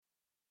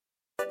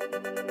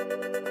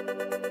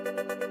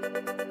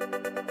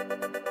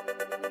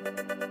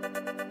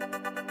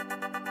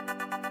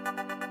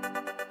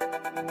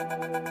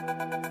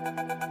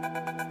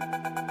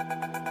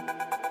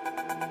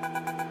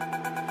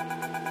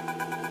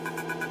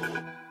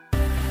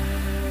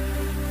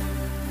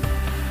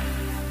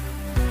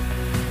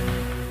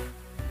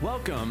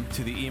Welcome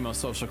to the Emo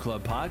Social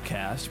Club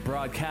podcast,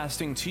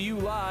 broadcasting to you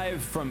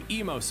live from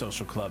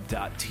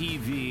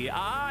emosocialclub.tv.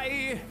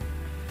 I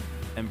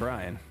am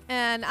Brian.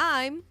 And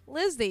I'm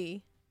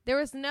Lizzie. There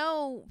was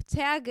no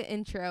tag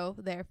intro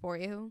there for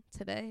you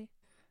today.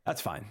 That's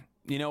fine.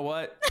 You know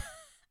what?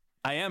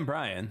 I am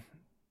Brian.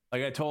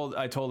 Like I told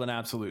an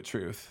absolute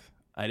truth.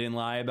 I didn't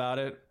lie about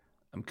it.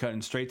 I'm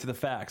cutting straight to the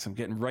facts. I'm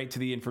getting right to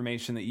the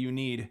information that you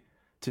need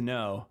to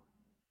know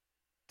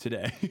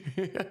today.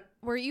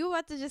 Were you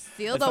about to just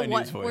steal That's the my what?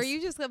 news voice. Were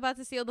you just about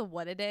to steal the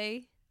what a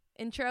day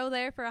intro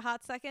there for a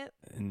hot second?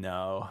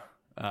 No,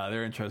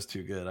 their intro's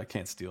too good. I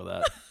can't steal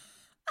that.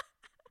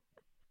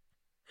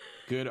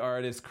 Good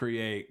artists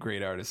create,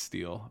 great artists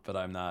steal, but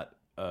I'm not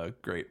a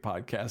great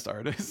podcast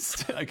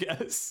artist, I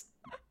guess,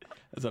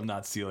 as I'm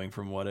not stealing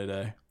from What a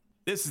Day.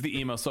 This is the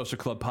Emo Social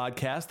Club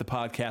podcast, the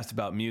podcast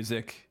about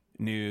music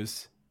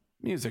news.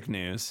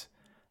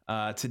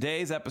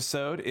 Today's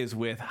episode is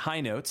with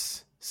High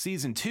Notes,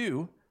 Season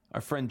 2.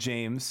 Our friend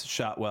James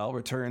Shotwell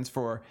returns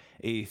for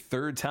a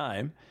third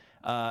time.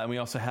 And we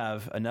also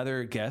have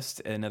another guest,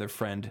 another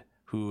friend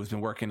who's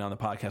been working on the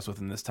podcast with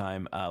him this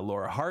time,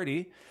 Laura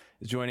Hardy,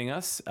 is joining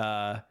us.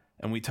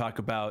 And we talk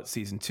about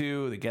Season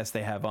 2, the guests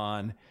they have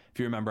on. If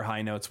you remember,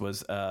 High Notes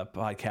was a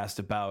podcast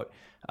about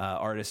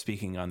artists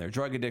speaking on their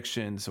drug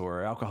addictions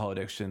or alcohol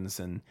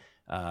addictions and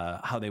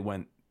how they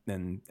went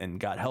and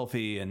got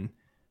healthy. And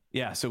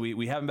yeah, so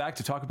we have them back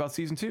to talk about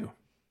Season 2.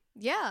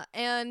 Yeah,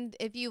 and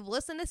if you've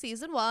listened to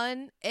Season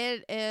 1,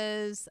 it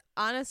is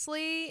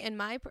honestly, in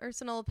my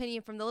personal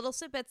opinion, from the little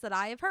snippets that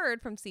I have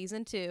heard from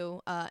Season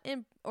 2,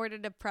 in order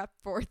to prep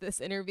for this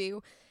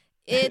interview,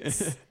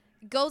 it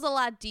goes a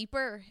lot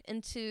deeper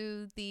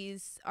into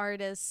these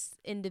artists'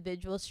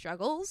 individual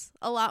struggles,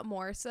 a lot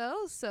more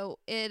so. So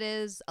it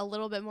is a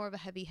little bit more of a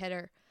heavy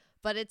hitter,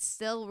 but it's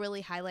still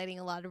really highlighting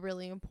a lot of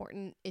really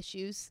important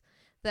issues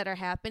that are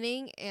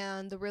happening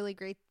and the really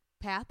great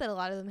path that a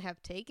lot of them have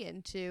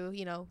taken to,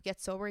 get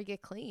sober and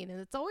get clean.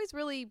 And it's always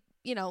really,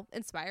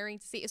 inspiring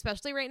to see,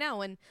 especially right now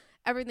when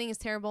everything is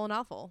terrible and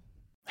awful.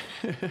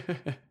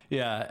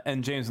 Yeah,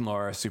 and James and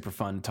Laura are super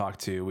fun to talk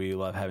to. We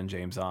love having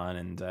James on,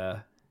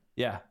 and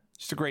yeah,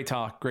 just a great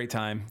talk, great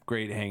time,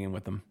 great hanging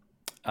with them.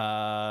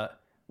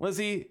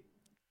 Lizzie,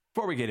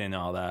 before we get into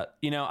all that,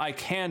 I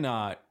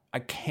cannot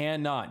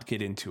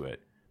get into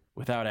it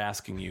without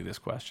asking you this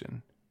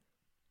question.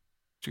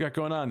 What you got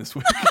going on this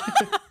week?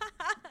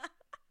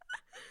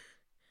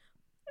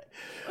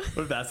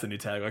 What if that's the new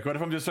tag? Like, what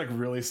if I'm just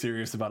really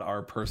serious about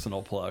our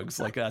personal plugs?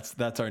 Like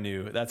that's our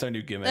new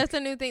gimmick. That's a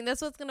new thing.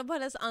 That's what's gonna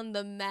put us on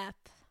the map.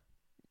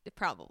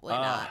 Probably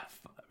not.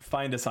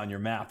 Find us on your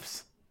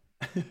maps.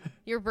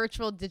 Your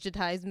virtual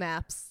digitized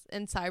maps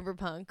in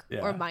Cyberpunk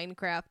or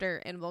Minecraft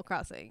or Animal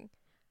Crossing.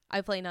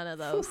 I play none of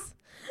those.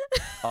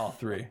 All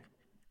three,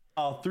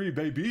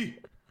 baby.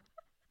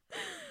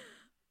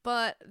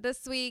 But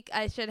this week,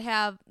 I should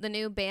have the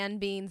new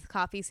Band Beans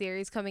coffee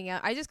series coming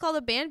out. I just called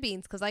it Band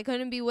Beans because I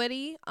couldn't be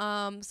witty.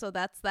 So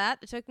that's that.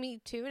 It took me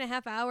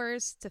 2.5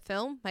 hours to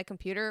film. My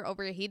computer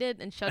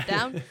overheated and shut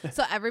down.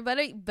 So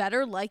everybody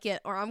better like it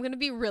or I'm going to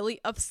be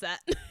really upset.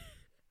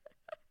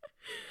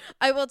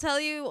 I will tell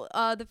you,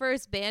 the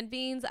first Band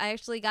Beans, I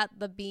actually got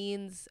the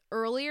beans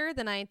earlier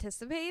than I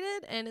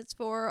anticipated. And it's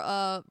for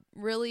a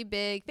really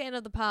big fan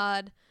of the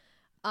pod.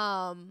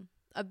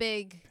 A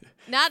big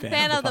not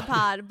fan of the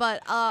pod,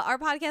 but our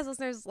podcast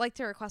listeners like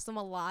to request them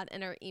a lot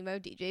in our emo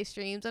DJ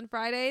streams on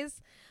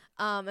Fridays.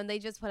 And they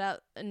just put out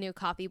a new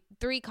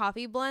 3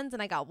 coffee blends,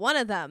 and I got one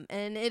of them,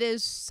 and it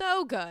is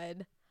so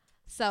good.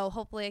 So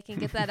hopefully I can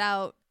get that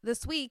out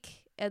this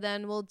week, and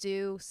then we'll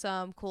do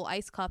some cool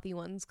iced coffee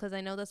ones because I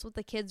know that's what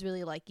the kids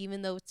really like,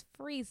 even though it's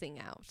freezing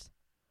out.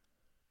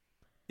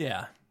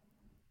 Yeah.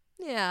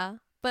 Yeah.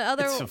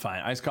 But it's still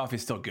fine. Iced coffee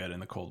is still good in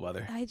the cold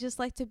weather. I just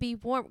like to be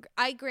warm.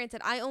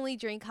 Granted, I only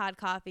drink hot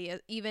coffee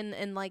even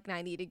in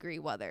 90-degree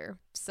weather.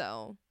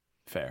 So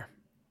fair.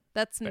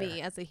 That's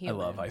me as a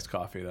human. I love iced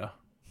coffee though.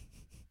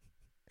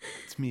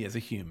 It's me as a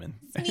human.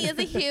 It's me as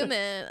a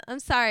human. I'm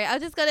sorry.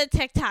 I'll just go to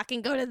TikTok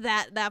and go to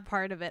that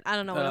part of it. I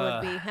don't know what it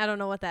would be. I don't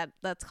know what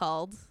that's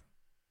called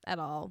at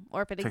all,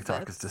 or if it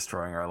TikTok exists. is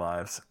destroying our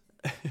lives.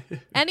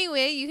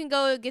 Anyway, you can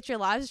go get your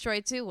lives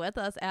destroyed too with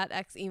us at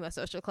X Emo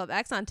Social Club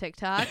X on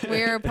TikTok.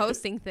 We're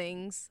posting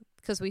things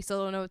because we still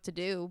don't know what to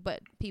do, but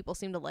people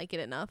seem to like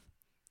it enough.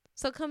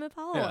 So come and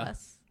follow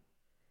us.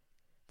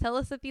 Tell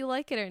us if you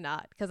like it or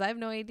not, because I have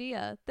no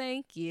idea.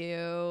 Thank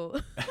you.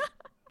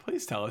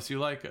 Please tell us you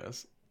like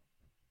us.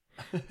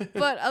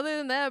 But other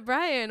than that,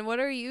 Brian,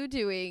 what are you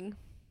doing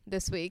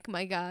this week,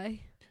 my guy?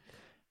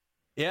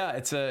 Yeah,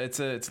 it's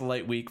a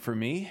light week for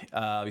me.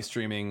 I'll be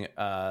streaming.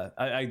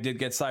 I did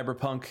get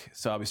Cyberpunk,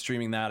 so I'll be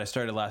streaming that. I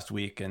started last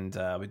week, and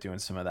I'll be doing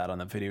some of that on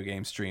the video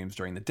game streams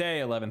during the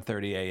day,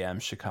 11:30 a.m.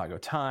 Chicago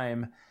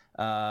time.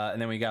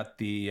 And then we got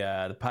the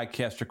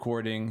podcast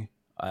recording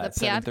at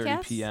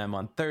 7:30 p.m.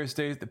 on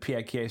Thursdays. The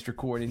podcast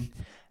recording,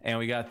 and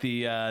we got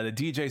the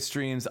DJ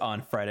streams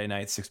on Friday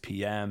night, 6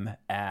 p.m.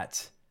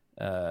 at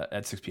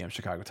 6 p.m.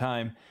 Chicago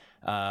time.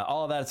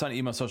 All of that is on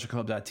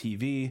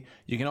emosocialclub.tv.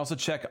 You can also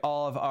check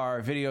all of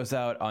our videos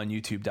out on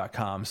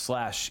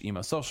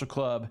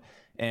youtube.com/emosocialclub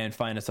and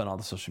find us on all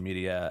the social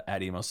media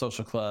at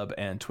emosocialclub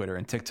and Twitter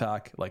and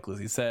TikTok. Like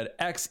Lizzie said,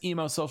 X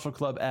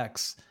emosocialclub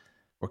X.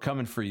 We're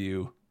coming for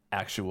you.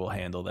 Actual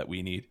handle that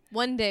we need.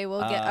 One day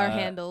we'll get our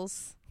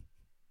handles.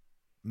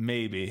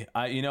 Maybe.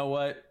 You know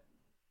what?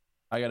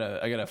 I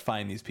gotta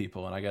find these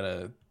people, and I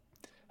gotta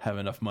have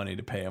enough money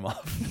to pay them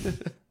off.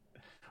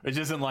 Which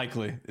isn't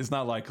likely. It's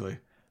not likely.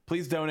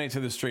 Please donate to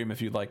the stream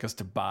if you'd like us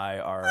to buy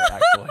our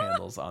actual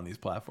handles on these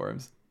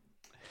platforms.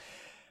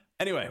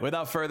 Anyway,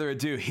 without further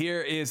ado,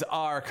 here is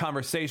our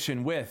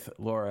conversation with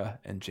Laura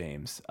and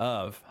James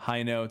of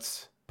High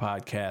Notes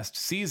Podcast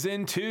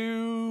Season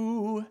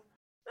 2.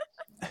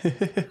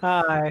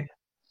 Hi.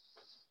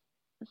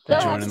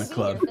 Joining the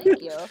club.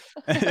 Thank you.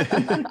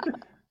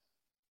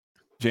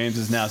 James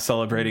is now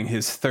celebrating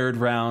his third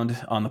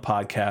round on the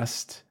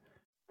podcast.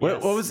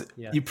 What was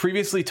you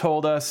previously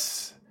told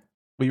us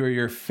we were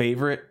your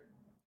favorite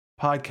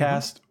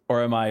podcast,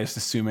 or am I just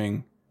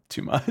assuming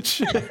too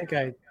much? I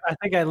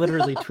think I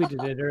literally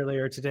tweeted it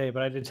earlier today,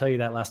 but I didn't tell you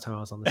that last time I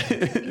was on the show.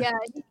 Yeah,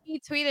 he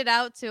tweeted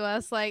out to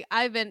us like,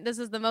 this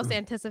is the most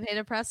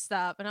anticipated press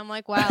stop, and I'm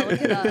like, wow, look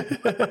at us.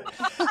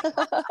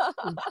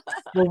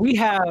 Well, we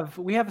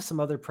have some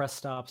other press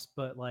stops,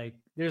 but like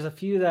there's a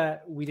few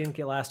that we didn't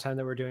get last time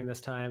that we're doing this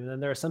time, and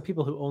then there are some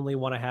people who only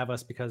want to have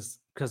us because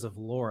of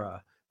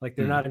Laura. Like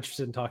they're not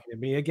interested in talking to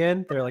me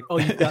again. They're like, oh,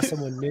 you've got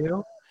someone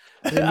new?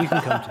 Then you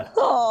can come to.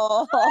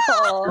 Oh,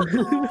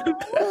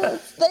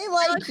 they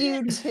like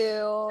you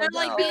too. They're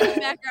like being in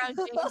background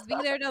James. Be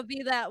there to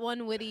be that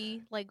one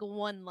witty like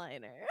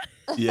one-liner.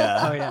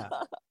 Yeah. Oh yeah.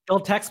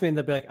 They'll text me and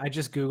they'll be like, I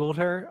just Googled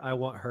her. I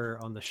want her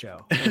on the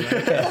show. Like,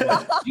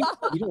 okay,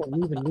 you don't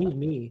even need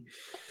me.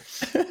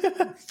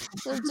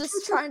 They're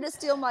just trying to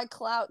steal my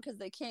clout because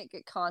they can't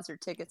get concert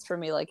tickets for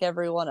me like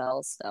everyone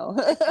else. So.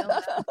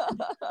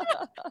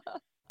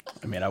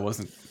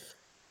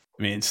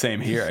 Same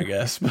here, I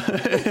guess.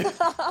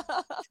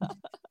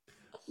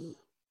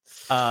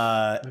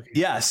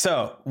 Yeah,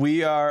 so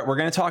we're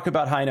going to talk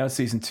about High Notes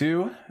Season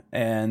 2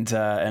 and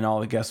all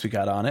the guests we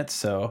got on it.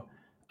 So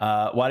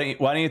why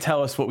don't you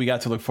tell us what we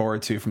got to look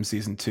forward to from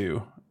Season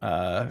 2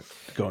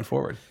 going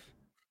forward?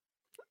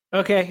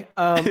 Okay,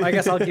 I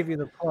guess I'll give you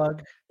the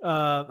plug.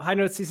 High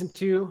Notes Season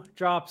 2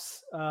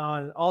 drops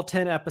on all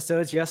 10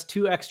 episodes. Yes,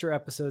 2 extra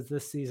episodes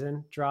this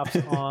season. Drops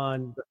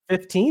on the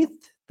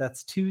 15th.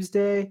 That's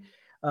Tuesday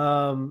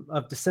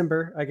of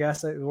December, I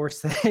guess we're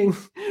saying.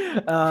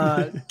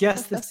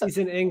 Guests this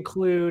season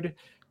include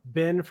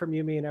Ben from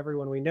You, Me, and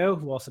Everyone We Know,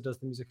 who also does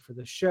the music for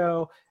the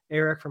show,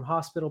 Eric from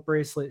Hospital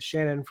Bracelet,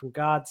 Shannon from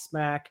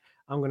Godsmack.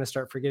 I'm going to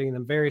start forgetting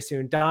them very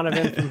soon.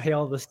 Donovan from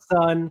Hail the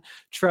Sun,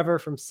 Trevor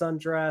from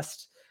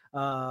Sundressed,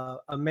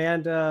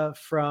 Amanda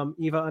from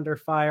Eva Under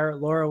Fire.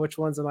 Laura, which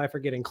ones am I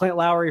forgetting? Clint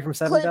Lowry from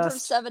Seven Dust. From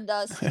Seven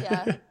Dust,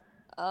 yeah.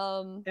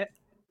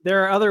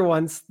 There are other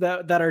ones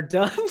that are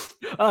done.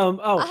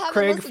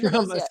 Craig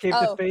from Escape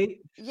to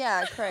Fate.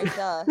 Yeah, Craig.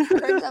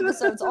 Craig's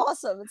episode's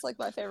awesome. It's like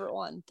my favorite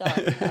one.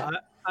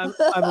 I'm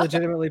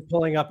legitimately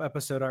pulling up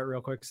episode art real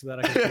quick so that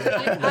I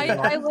can.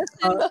 I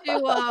listened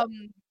to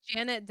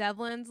Janet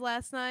Devlin's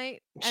last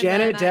night.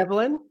 Janet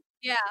Devlin.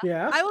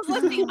 Yeah. I was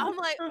listening. I'm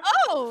like,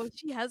 oh,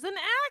 she has an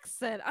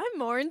accent. I'm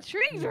more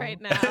intrigued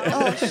right now.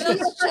 Oh, she's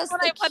just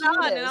what I put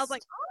on, and I was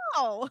like,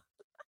 oh.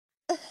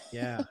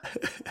 Yeah.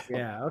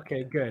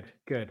 Okay. Good.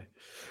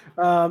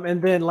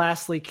 And then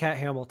lastly, Kat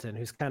Hamilton,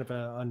 who's kind of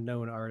an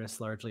unknown artist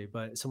largely,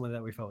 but someone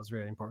that we felt was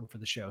very important for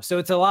the show. So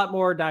it's a lot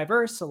more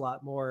diverse, a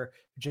lot more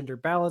gender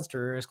balanced,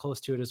 or as close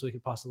to it as we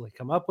could possibly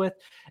come up with.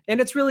 And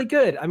it's really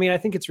good. I mean, I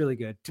think it's really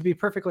good. To be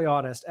perfectly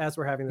honest, as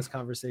we're having this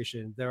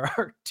conversation, there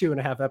are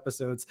 2.5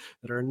 episodes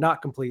that are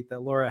not complete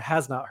that Laura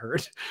has not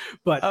heard.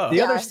 But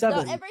the other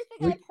 7. No,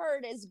 everything I've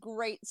heard is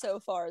great so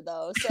far,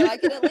 though. So I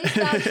can at least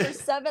vouch for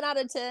 7 out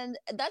of 10.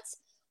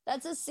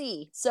 That's a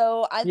C.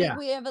 So I think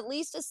we have at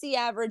least a C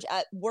average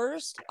at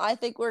worst. I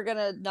think we're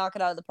gonna knock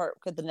it out of the park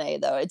with an A,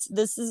 though.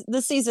 This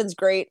season's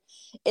great.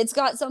 It's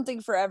got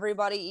something for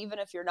everybody, even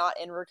if you're not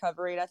in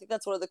recovery. And I think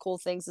that's one of the cool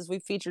things is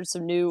we've featured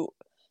some new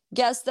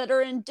guests that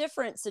are in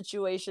different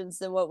situations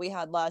than what we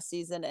had last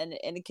season, and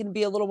it can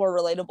be a little more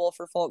relatable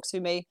for folks who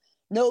may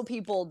know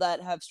people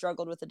that have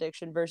struggled with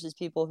addiction versus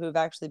people who've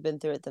actually been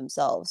through it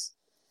themselves.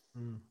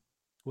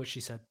 What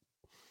she said.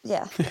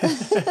 Yeah.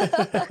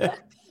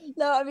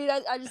 No, I mean,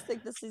 I just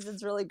think this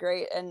season's really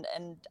great, and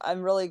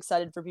I'm really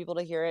excited for people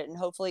to hear it, and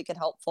hopefully it can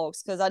help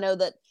folks, because I know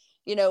that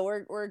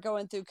we're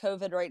going through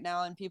COVID right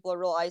now and people are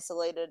real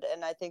isolated.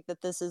 And I think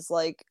that this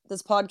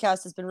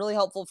podcast has been really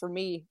helpful for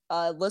me,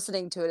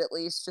 listening to it, at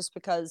least, just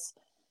because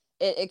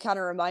it kind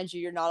of reminds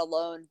you're not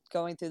alone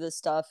going through this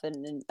stuff,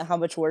 and how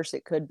much worse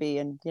it could be,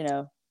 and,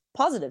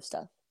 positive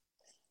stuff.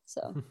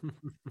 So.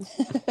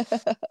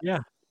 Yeah.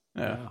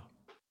 Yeah,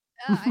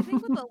 I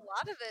think with a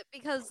lot of it,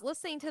 because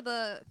listening to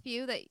the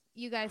few that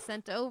you guys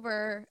sent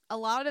over, a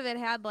lot of it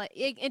had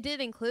it did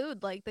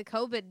include like the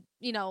COVID,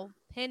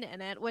 pin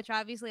in it, which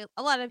obviously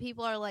a lot of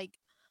people are like,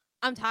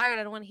 I'm tired,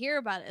 I don't want to hear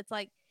about it. It's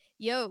like,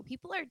 yo,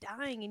 people are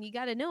dying and you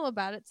got to know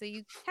about it, so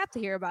you have to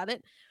hear about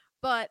it.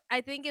 But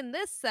I think in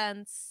this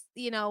sense,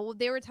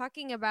 they were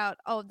talking about,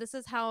 oh, this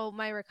is how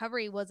my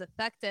recovery was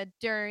affected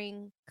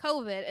during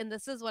COVID, and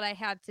this is what I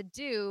had to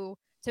do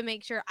to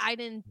make sure I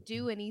didn't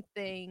do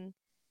anything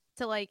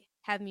to like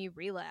have me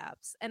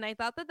relapse. And I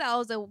thought that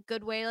was a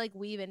good way to like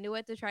weave into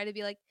it, to try to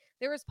be like,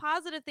 there was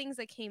positive things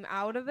that came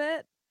out of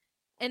it,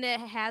 and it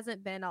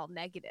hasn't been all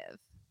negative.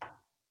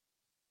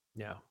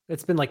 No,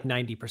 it's been like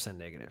 90%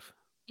 negative.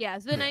 Yeah,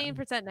 it's been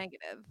 90%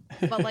 negative,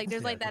 but like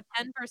there's like that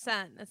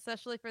 10%,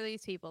 especially for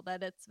these people,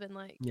 that it's been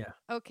like,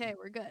 okay,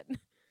 we're good.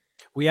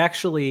 We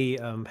actually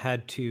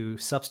had to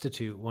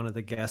substitute one of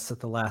the guests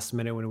at the last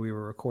minute when we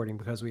were recording,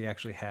 because we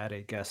actually had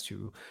a guest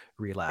who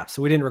relapsed.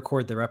 So we didn't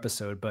record their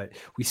episode, but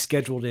we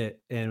scheduled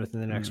it, and within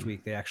the next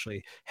week they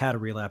actually had a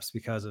relapse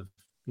because of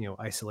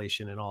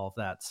isolation and all of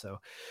that. So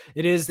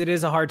it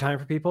is a hard time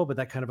for people, but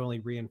that kind of only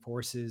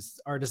reinforces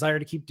our desire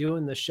to keep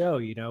doing the show.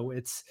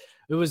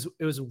 It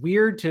was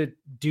weird to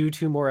do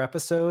 2 more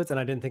episodes, and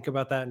I didn't think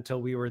about that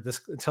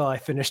until I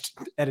finished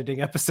editing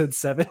episode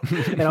 7,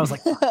 and I was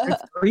like,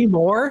 3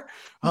 more?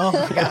 Oh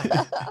my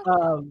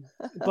god.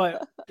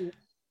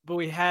 But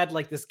we had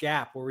like this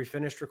gap where we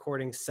finished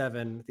recording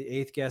 7. The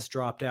 8th guest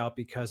dropped out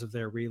because of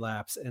their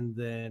relapse. And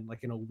then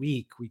like in a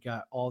week, we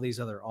got all these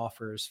other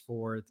offers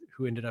for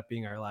who ended up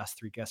being our last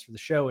 3 guests for the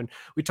show. And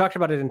we talked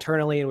about it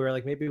internally, and we were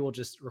like, maybe we'll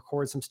just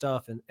record some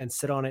stuff and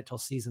sit on it till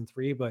season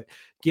 3. But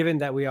given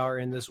that we are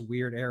in this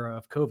weird era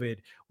of COVID,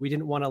 we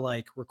didn't want to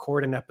like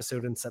record an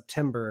episode in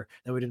September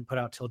that we didn't put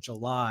out till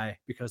July,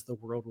 because the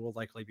world will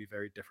likely be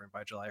very different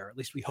by July, or at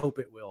least we hope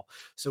it will.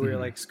 So we were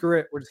like, screw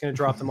it. We're just going to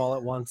drop them all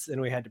at once.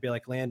 And we had to be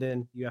like,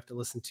 Landon, you have to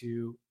listen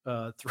to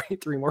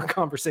 3 more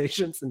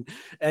conversations and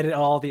edit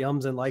all the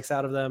ums and likes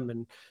out of them.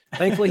 And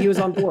thankfully he was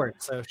on board.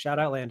 So shout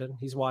out Landon.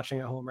 He's watching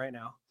at home right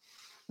now.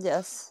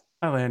 Yes.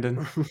 Hi, Landon.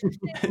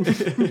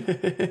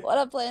 What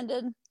up,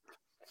 Landon?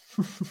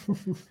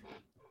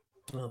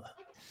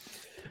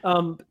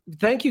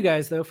 Thank you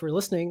guys though for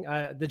listening.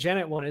 The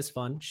Janet one is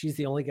fun. She's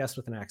the only guest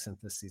with an accent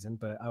this season,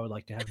 but I would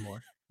like to have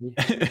more. We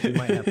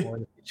might have more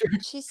in the future.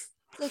 She's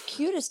the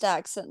cutest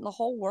accent in the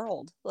whole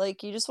world.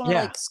 Like, you just want to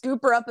like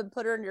scoop her up and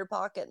put her in your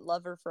pocket and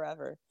love her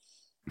forever.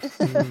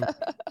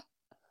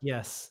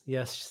 Yes,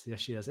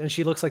 she does. And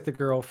she looks like the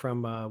girl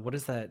from what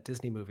is that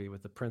Disney movie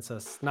with the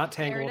princess? Not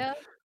Tangled. Merida?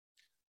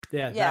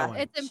 Yeah, that one.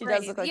 It's she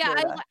does look like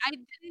I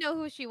didn't know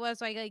who she was,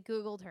 so I like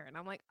Googled her, and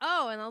I'm like,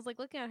 oh, and I was like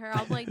looking at her,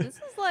 I was like, this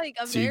is like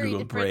a very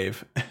different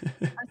brave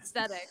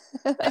aesthetic.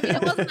 I mean,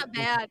 it wasn't a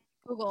bad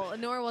Google,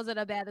 nor was it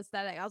a bad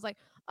aesthetic. I was like,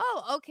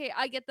 oh, okay,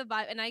 I get the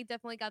vibe, and I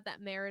definitely got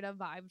that Merida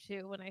vibe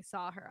too when I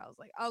saw her. I was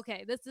like,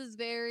 okay, this is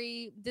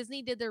very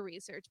Disney did their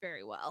research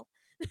very well.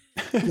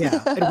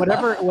 Yeah, and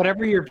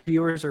whatever your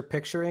viewers are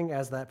picturing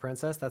as that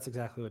princess, that's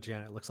exactly what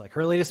Janet looks like.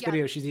 Her latest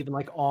video, she's even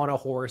like on a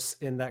horse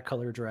in that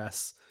color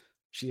dress.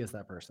 She is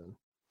that person.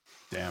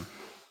 Damn.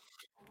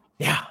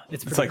 Yeah,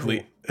 it's like cool.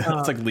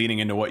 It's like leaning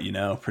into what you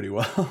know pretty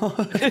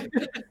well.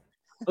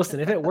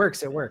 Listen, if it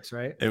works, it works,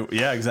 right?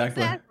 Yeah,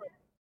 exactly.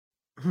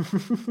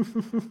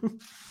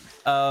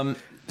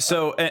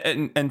 So,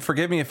 and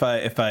forgive me if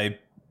I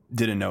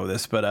didn't know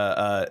this,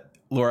 but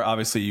Laura,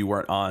 obviously you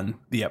weren't on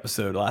the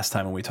episode last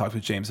time when we talked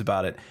with James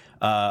about it.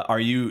 Are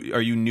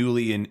you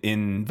newly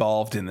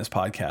involved in this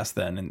podcast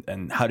then,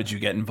 and how did you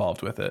get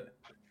involved with it?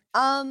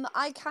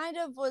 I kind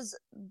of was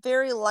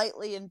very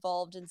lightly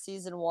involved in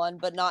season 1,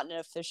 but not in an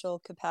official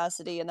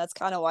capacity. And that's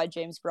kind of why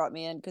James brought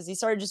me in, because he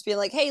started just being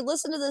like, hey,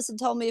 listen to this and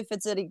tell me if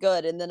it's any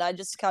good. And then I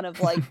just kind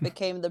of like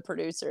became the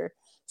producer.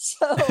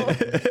 So,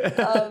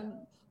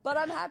 but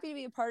I'm happy to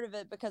be a part of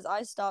it, because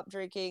I stopped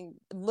drinking.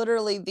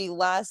 Literally the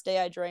last day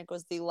I drank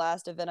was the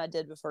last event I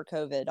did before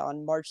COVID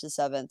on March the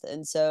 7th.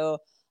 And so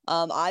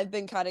I've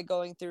been kind of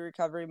going through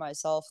recovery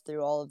myself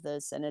through all of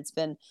this. And it's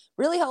been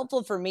really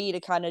helpful for me to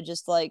kind of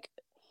just like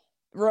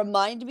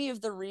remind me of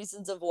the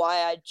reasons of why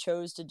I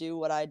chose to do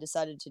what I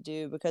decided to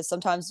do, because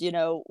sometimes,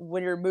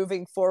 when you're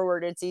moving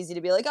forward, it's easy to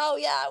be like, oh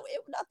yeah,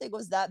 nothing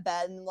was that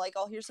bad. And like,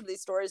 I'll hear some of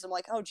these stories. I'm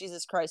like, oh,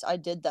 Jesus Christ, I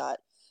did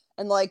that.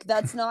 And like,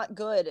 that's not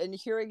good. And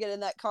hearing it in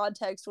that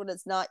context when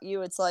it's not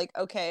you, it's like,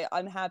 okay,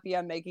 I'm happy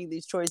I'm making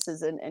these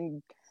choices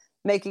and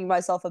making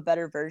myself a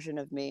better version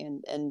of me.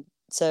 And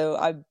so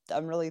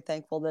I'm really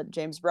thankful that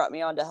James brought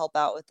me on to help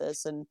out with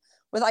this. And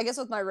with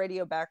my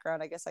radio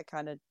background, I guess I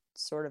kind of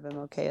sort of am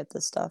okay at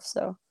this stuff.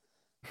 So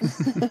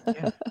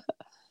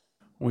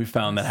we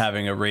found that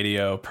having a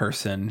radio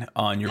person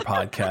on your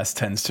podcast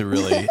tends to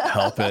really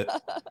help it.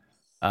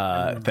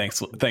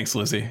 Thanks,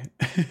 Lizzie.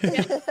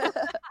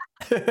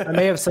 I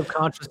may have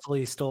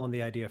subconsciously stolen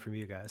the idea from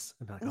you guys.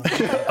 I'm like,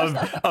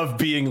 okay. of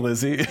being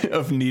Lizzie,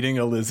 of needing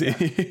a Lizzie.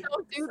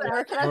 Don't do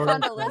Where that. can I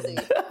find a Lizzie?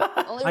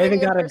 Only I even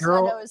radio got a person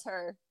girl- I know is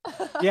her.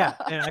 Yeah,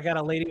 and I got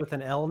a lady with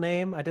an L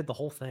name. I did the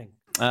whole thing.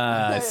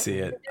 I see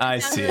it. I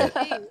see it.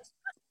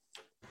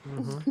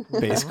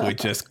 Mhm. Basically,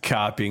 just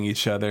copying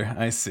each other.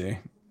 I see.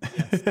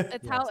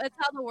 It's how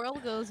the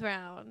world goes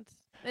round.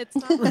 It's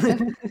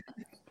not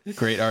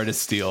Great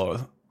artist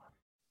steal.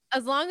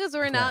 as long as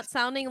we're Yes. not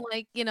sounding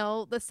like,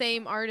 the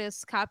same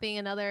artist copying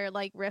another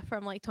like riff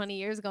from like 20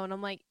 years ago. And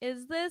I'm like,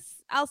 is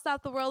this I'll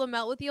Stop the World and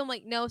Melt With You? I'm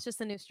like, no, it's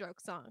just a New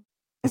Stroke song.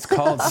 It's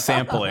called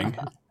sampling.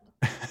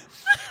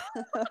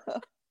 It's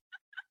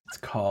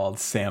called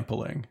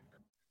sampling.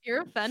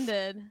 You're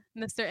offended,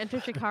 Mr. Enter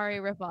Shikari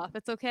ripoff.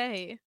 It's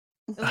okay.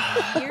 It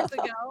was years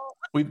ago.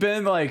 We've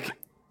been like,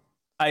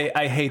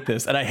 I hate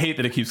this, and I hate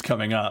that it keeps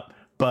coming up.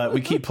 But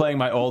we keep playing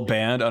my old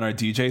band on our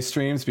DJ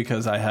streams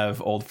because I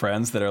have old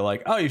friends that are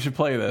like, "Oh, you should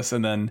play this."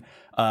 And then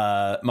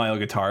my old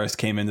guitarist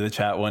came into the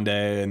chat one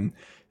day, and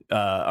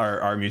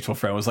our mutual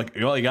friend was like,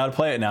 "Well, you got to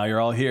play it now. You're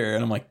all here."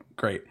 And I'm like,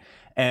 "Great."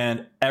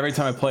 And every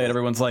time I play it,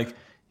 everyone's like,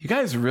 "You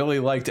guys really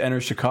liked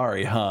Enter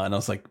Shikari, huh?" And I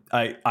was like,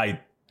 "I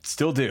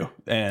still do."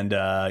 And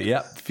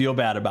yep, feel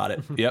bad about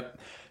it. Yep.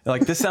 They're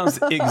like, this sounds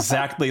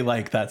exactly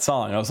like that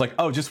song. And I was like,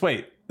 oh, just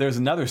wait. There's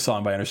another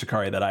song by Enter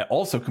Shikari that I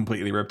also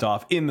completely ripped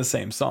off in the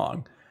same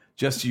song.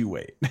 Just you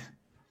wait.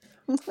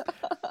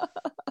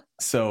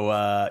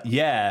 So,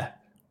 yeah,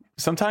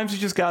 sometimes you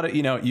just got to,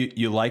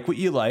 you like what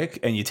you like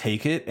and you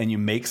take it and you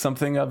make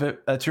something of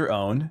it that's your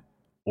own,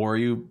 or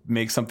you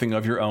make something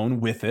of your own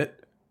with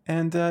it.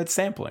 And it's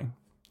sampling.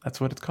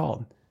 That's what it's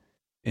called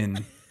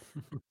in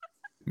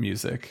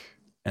music.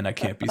 And I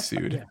can't be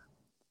sued. Yeah.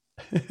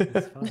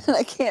 That's fun.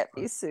 I can't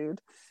be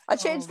sued. I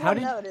changed How one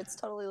did- note. It's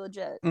totally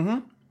legit. Mm-hmm.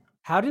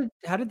 How did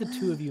the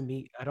two of you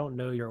meet? I don't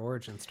know your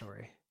origin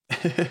story.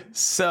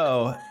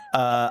 So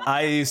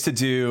I used to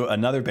do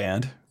another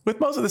band with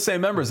most of the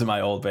same members in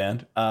my old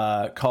band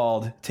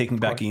called Taking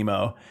Back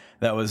Emo.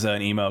 That was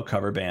an emo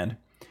cover band.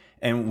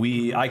 And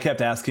I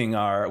kept asking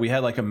we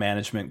had like a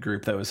management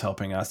group that was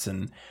helping us.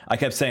 And I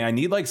kept saying, I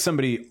need like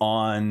somebody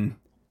on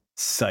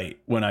site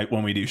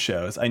when we do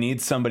shows. I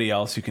need somebody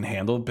else who can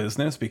handle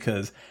business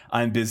because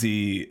I'm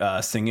busy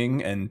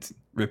singing and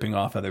ripping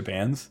off other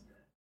bands.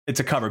 It's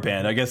a cover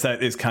band. I guess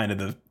that is kind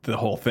of the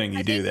whole thing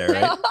you do there,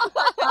 right?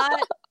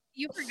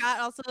 You forgot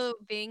also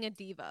being a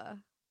diva.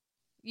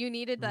 You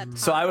needed that time.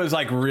 So I was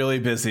like really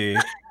busy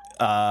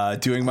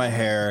doing my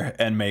hair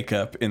and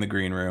makeup in the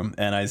green room.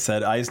 And I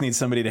said, I just need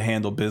somebody to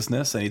handle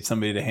business. I need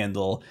somebody to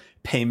handle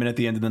payment at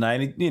the end of the night.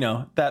 I need,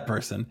 that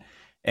person.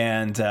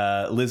 And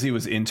Lizzie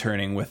was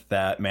interning with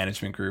that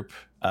management group.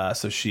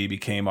 So she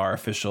became our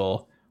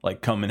official,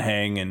 like, come and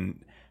hang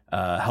and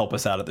help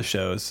us out at the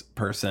shows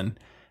person.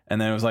 And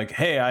then it was like,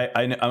 hey,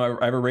 I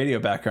have a radio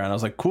background. I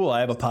was like, cool,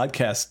 I have a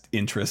podcast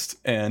interest.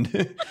 And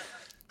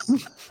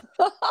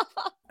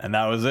and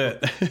that was it.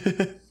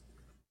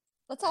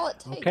 That's all it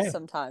takes Okay.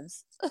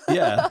 sometimes.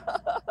 Yeah.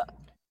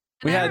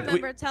 And I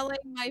remember telling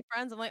my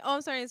friends, I'm like, oh,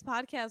 I'm starting this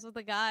podcast with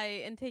a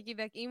guy and Taking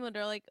Back Emo.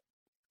 They're like,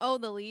 oh,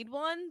 the lead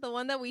one? The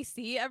one that we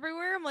see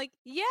everywhere? I'm like,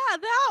 yeah,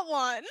 that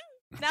one.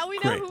 Now we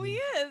know Great. who he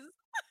is.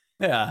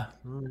 Yeah.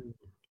 Mm.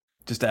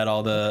 Just at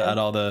all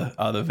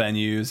the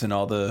venues and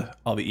all the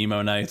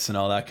emo nights and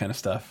all that kind of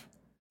stuff.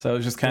 So it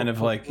was just kind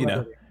of like,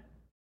 yeah,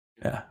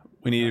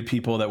 we needed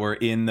people that were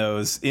in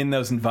those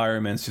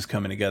environments just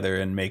coming together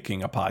and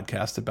making a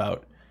podcast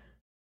about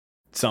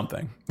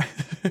something.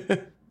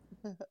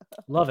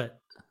 Love it.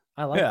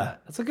 I like Yeah.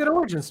 that. That's a good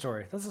origin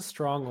story. That's a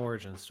strong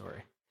origin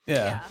story.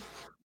 Yeah.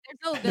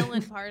 There's no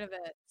villain part of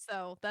it.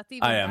 So that's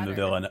even I am the better.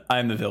 villain.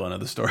 I'm the villain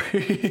of the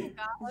story.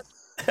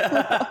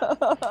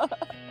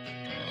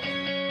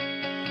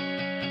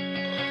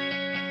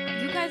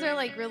 You guys are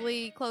like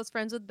really close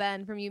friends with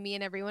Ben from You, Me,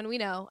 and Everyone We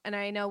Know. And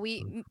I know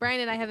Brian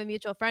and I have a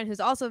mutual friend who's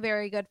also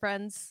very good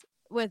friends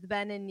with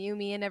Ben and You,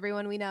 Me, and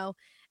Everyone We Know.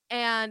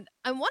 And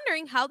I'm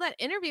wondering how that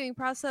interviewing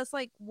process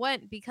like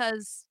went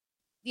because,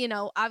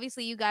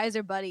 obviously you guys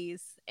are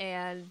buddies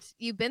and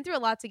you've been through a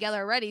lot together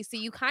already. So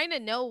you kind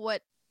of know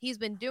what he's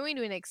been doing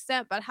to an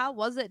extent, but how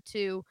was it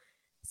to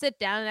sit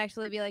down and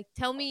actually be like,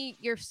 tell me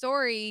your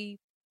story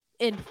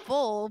in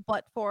full,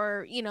 but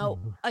for,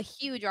 a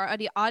huge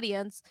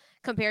audience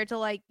compared to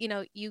like,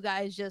 you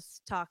guys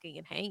just talking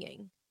and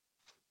hanging.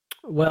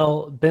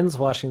 Well, Ben's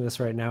watching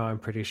this right now, I'm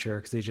pretty sure,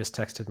 because he just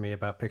texted me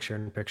about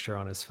picture-in-picture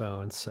on his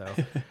phone. So,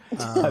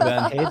 Hi,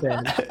 Ben. hey,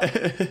 Ben.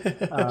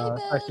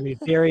 Trying to be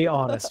very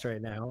honest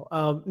right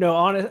now. No,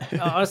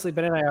 honestly,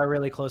 Ben and I are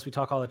really close. We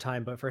talk all the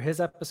time. But for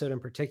his episode in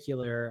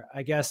particular,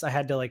 I guess I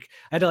had to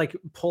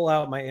pull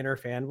out my inner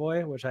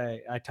fanboy, which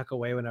I tuck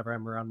away whenever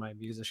I'm around my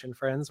musician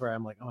friends, where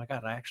I'm like, oh my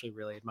God, I actually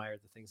really admire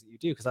the things that you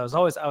do. Because I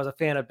was a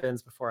fan of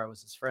Ben's before I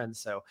was his friend.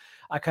 So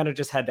I kind of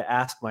just had to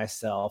ask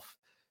myself,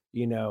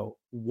 you know,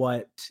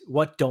 what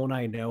don't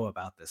I know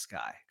about this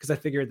guy? Because I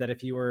figured that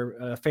if you were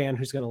a fan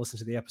who's going to listen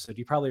to the episode,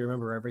 you probably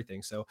remember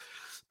everything. So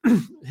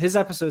his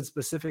episode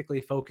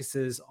specifically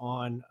focuses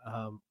on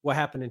what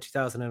happened in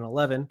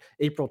 2011,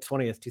 April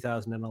 20th,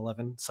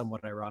 2011,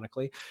 somewhat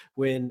ironically,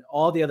 when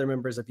all the other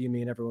members of You,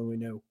 Me, and Everyone We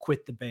Know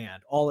quit the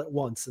band all at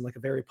once in like a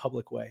very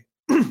public way.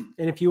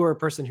 And if you were a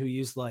person who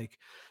used like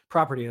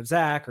Property of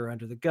Zach or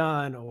Under the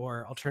Gun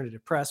or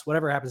Alternative Press,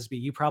 whatever happens to be,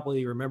 you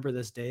probably remember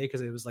this day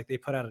because it was like they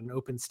put out an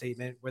open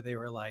statement where they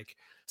were like,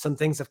 some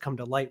things have come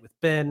to light with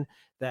Ben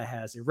that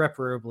has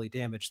irreparably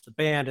damaged the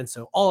band. And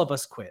so all of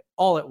us quit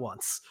all at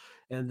once.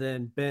 And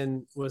then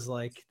Ben was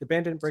like, the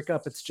band didn't break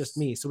up, it's just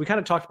me. So we kind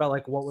of talked about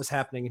like what was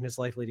happening in his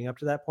life leading up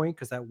to that point,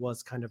 because that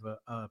was kind of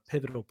a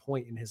pivotal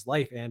point in his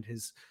life and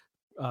his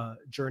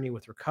journey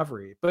with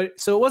recovery. But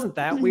so it wasn't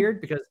that weird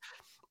because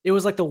it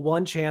was like the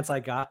one chance I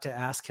got to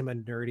ask him a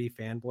nerdy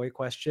fanboy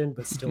question,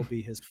 but still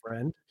be his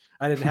friend.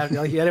 I didn't have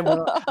like, I didn't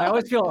want to, I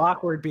always feel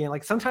awkward being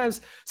like, sometimes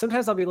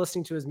I'll be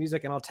listening to his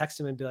music and I'll text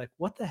him and be like,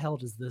 what the hell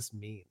does this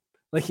mean?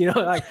 Like, you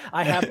know, like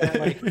I have that,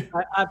 like,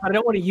 I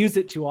don't want to use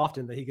it too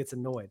often that he gets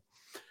annoyed.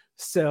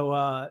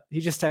 So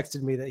he just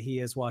texted me that he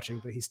is watching,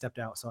 but he stepped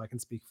out so I can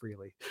speak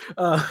freely.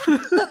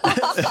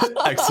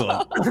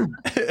 Excellent.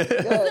 He's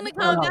gonna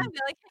come back and be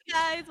like, hey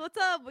guys, what's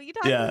up? What are you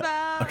talking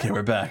about? Okay,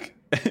 we're back.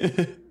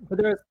 But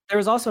there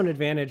was also an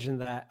advantage in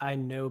that I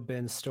know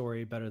Ben's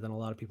story better than a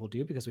lot of people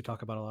do because we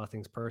talk about a lot of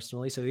things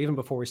personally. So even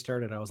before we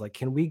started, I was like,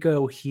 can we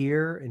go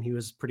here? And he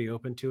was pretty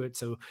open to it.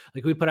 So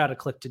like we put out a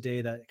clip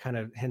today that kind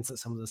of hints at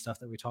some of the stuff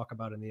that we talk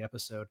about in the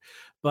episode.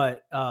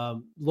 But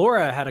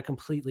Laura had a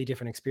completely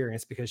different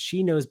experience because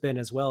she knows Ben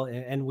as well.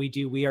 And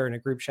we are in a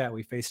group chat.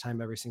 We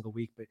FaceTime every single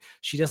week, but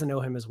she doesn't know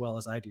him as well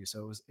as I do.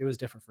 So it was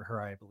different for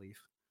her, I believe.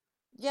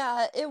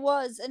 Yeah, it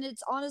was. And it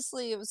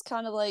was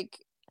kind of like,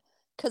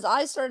 because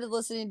I started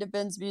listening to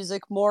Ben's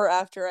music more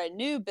after I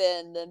knew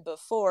Ben than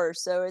before.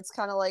 So it's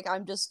kind of like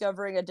I'm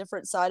discovering a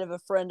different side of a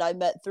friend I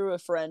met through a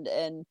friend.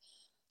 And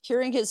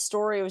hearing his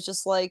story was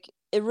just like,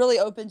 it really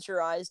opens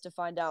your eyes to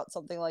find out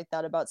something like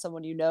that about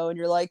someone you know. And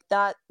you're like,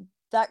 that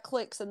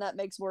clicks and that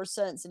makes more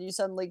sense. And you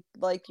suddenly,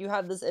 like, you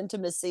have this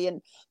intimacy.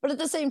 But at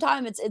the same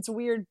time, it's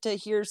weird to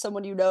hear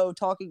someone you know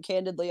talking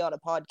candidly on a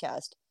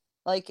podcast.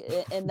 Like,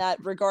 in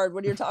that regard,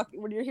 when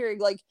you're hearing,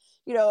 like,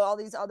 you know, all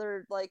these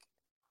other, like,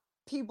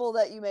 people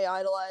that you may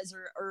idolize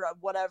or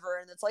whatever,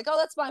 and it's like, oh,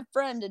 that's my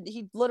friend, and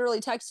he literally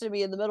texted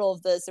me in the middle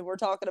of this and we're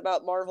talking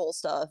about Marvel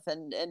stuff,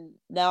 and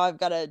now I've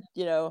got to,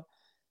 you know,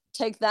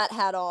 take that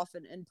hat off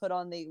and put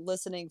on the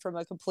listening from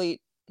a complete,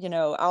 you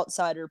know,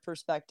 outsider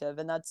perspective.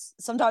 And that's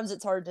sometimes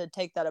it's hard to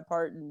take that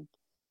apart and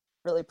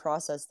really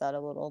process that a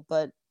little.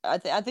 But I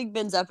think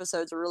Ben's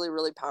episode's a really,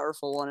 really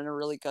powerful one and a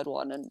really good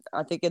one, and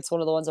I think it's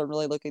one of the ones I'm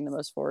really looking the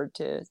most forward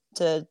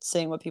to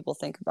seeing what people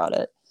think about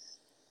it.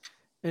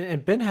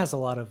 And Ben has a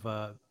lot of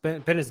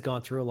Ben has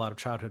gone through a lot of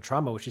childhood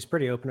trauma, which he's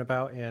pretty open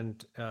about,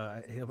 and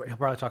he'll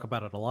probably talk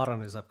about it a lot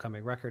on his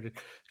upcoming record.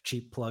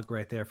 Cheap plug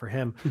right there for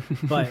him.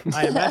 But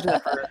I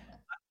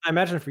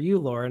imagine for you,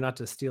 Laura, not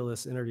to steal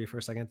this interview for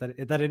a second,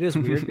 that it is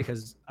weird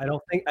because I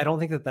don't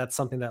think that that's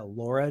something that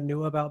Laura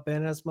knew about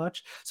Ben as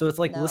much. So it's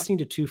like listening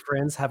to two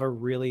friends have a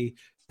really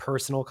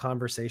personal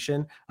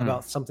conversation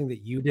about something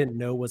that you didn't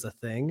know was a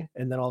thing,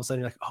 and then all of a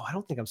sudden you're like, oh, I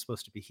don't think I'm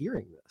supposed to be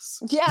hearing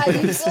this. Yeah,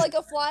 you feel like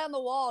a fly on the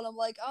wall, and I'm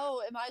like,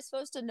 oh, am I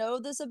supposed to know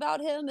this about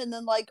him? And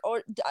then, like,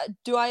 or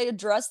do I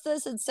address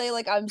this and say,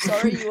 like, I'm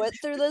sorry you went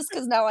through this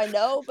because now I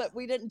know, but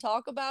we didn't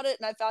talk about it,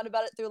 and I found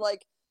about it through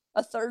like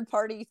a third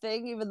party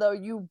thing, even though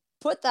you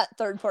put that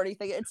third party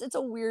thing. It's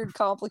a weird,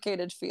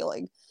 complicated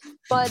feeling,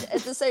 but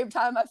at the same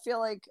time, I feel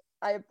like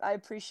I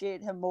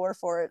appreciate him more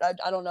for it.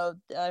 I don't know.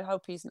 I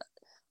hope he's not.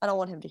 I don't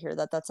want him to hear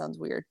that. That sounds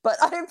weird. But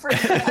I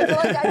feel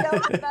like I know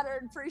him better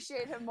and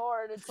appreciate him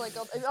more. And it's like,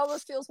 it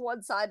almost feels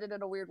one-sided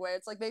in a weird way.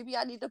 It's like, maybe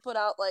I need to put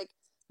out, like,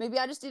 maybe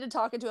I just need to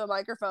talk into a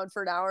microphone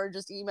for an hour and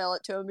just email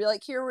it to him and be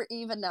like, here, we're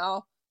even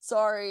now.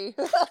 Sorry.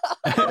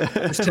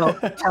 Just tell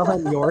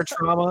him your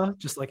trauma,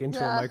 just like into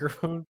a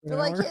microphone. You're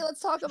like, hey, let's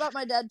talk about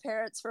my dead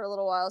parents for a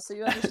little while so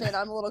you understand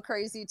I'm a little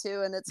crazy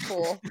too, and it's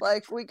cool.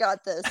 Like, we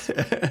got this.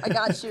 I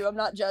got you. I'm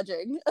not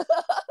judging.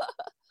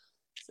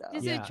 So.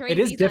 Yeah. It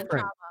is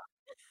different.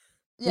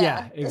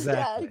 Yeah,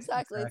 exactly. Yeah,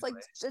 exactly.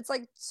 It's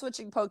like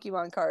switching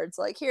Pokemon cards.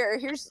 Like,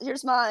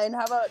 here's mine.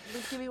 How about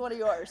give me one of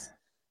yours?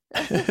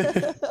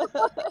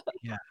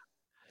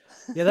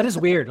 Yeah, that is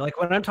weird. Like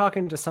when I'm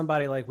talking to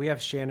somebody, like we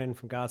have Shannon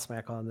from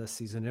Godsmack on this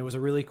season. It was a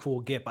really cool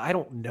get, but I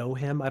don't know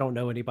him. I don't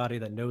know anybody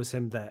that knows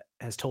him that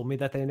has told me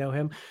that they know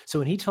him. So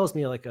when he tells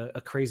me like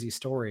a crazy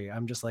story,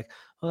 I'm just like,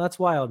 oh, that's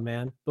wild,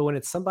 man. But when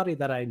it's somebody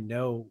that I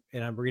know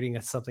and I'm reading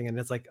something and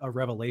it's like a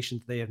revelation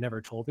that they have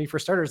never told me, for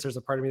starters, there's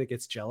a part of me that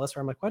gets jealous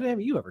where I'm like, why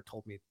haven't you ever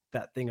told me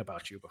that thing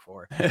about you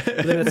before?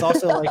 But then it's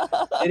also like,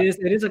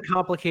 it is a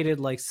complicated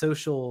like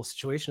social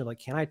situation of like,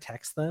 can I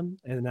text them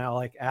and now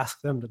like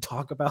ask them to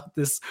talk about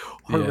this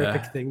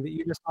horrific thing that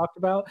you just talked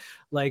about?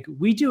 Like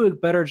we do a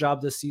better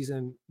job this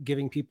season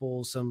giving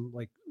people some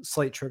like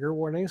slight trigger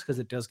warnings because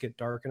it does get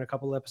dark in a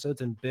couple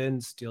episodes, and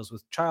Ben's deals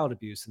with child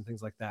abuse and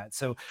things like that.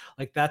 So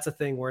like that's a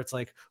thing where it's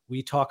like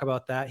we talk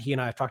about that. He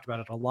and I have talked about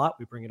it a lot.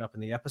 We bring it up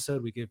in the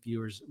episode. We give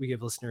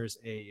listeners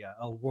a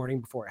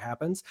warning before it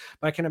happens.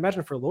 But I can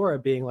imagine for Laura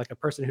being like a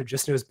person who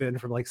just knows Ben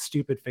from like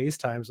stupid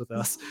FaceTimes with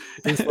us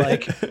is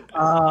like,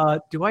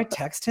 do I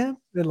text him?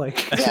 And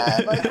like,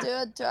 yeah, like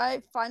do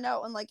I find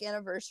out when like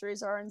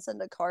anniversaries are and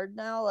send a card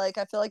now? Like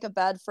I feel like a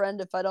bad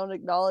friend if I don't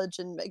acknowledge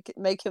and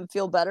make him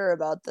feel better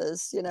about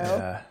this, you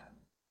know?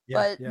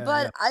 But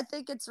I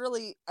think it's a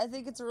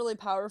really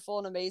powerful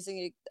and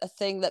amazing a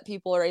thing that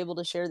people are able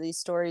to share these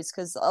stories,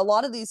 because a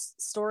lot of these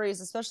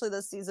stories, especially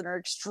this season, are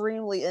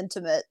extremely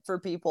intimate for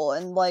people,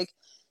 and like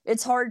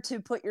it's hard to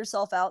put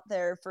yourself out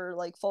there for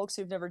like folks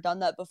who've never done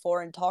that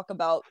before and talk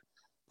about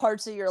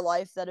parts of your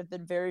life that have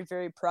been very,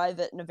 very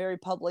private in a very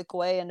public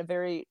way, and a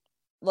very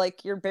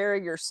like you're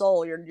bearing your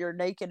soul, you're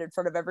naked in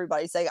front of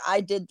everybody saying I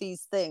did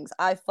these things,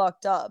 I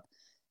fucked up.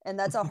 And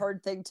that's a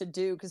hard thing to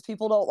do because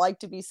people don't like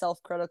to be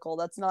self-critical.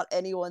 That's not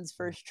anyone's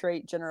first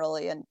trait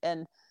generally.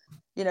 And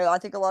you know, I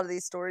think a lot of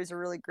these stories are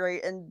really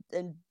great. And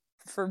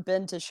for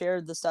Ben to share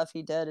the stuff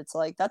he did, it's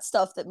like that's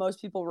stuff that most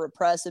people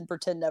repress and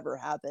pretend never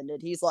happened.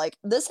 And he's like,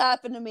 this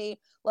happened to me.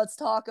 Let's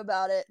talk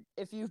about it.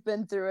 If you've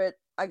been through it,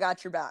 I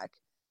got your back.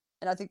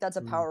 And I think that's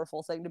a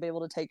powerful thing to be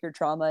able to take your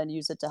trauma and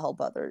use it to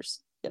help others,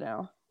 you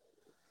know?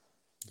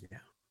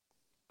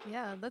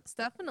 Yeah, that's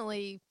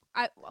definitely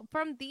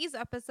from these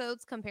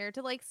episodes compared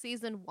to like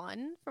season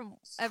 1, from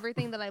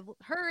everything that I've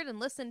heard and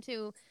listened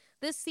to,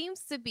 this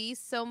seems to be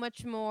so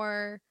much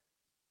more.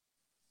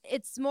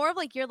 It's more of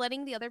like you're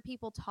letting the other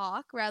people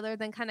talk rather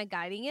than kind of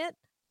guiding it.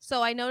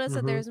 So I noticed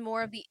that there's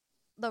more of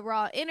the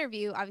raw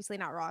interview, obviously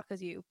not raw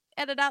because you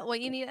edit out what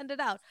you need to edit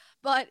out,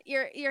 but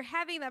you're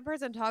having that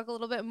person talk a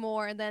little bit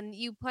more, and then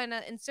you kind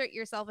of insert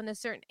yourself into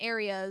certain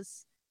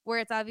areas where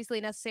it's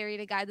obviously necessary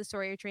to guide the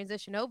story or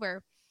transition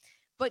over.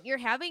 But you're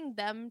having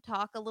them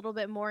talk a little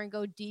bit more and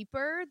go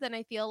deeper than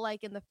I feel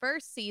like in the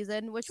first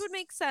season, which would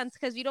make sense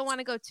because you don't want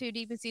to go too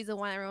deep in season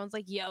 1. Everyone's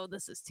like, yo,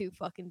 this is too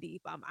fucking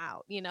deep, I'm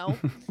out, you know?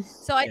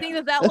 So I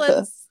think that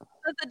was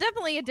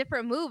definitely a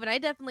different move, and I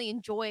definitely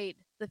enjoyed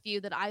the few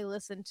that I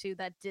listened to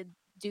that did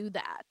do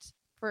that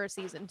for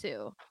season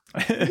 2.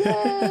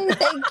 Yay,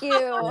 thank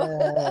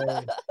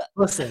you.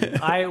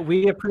 Listen,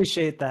 we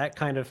appreciate that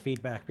kind of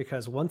feedback,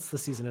 because once the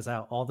season is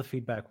out, all the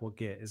feedback we'll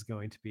get is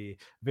going to be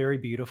very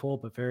beautiful,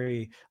 but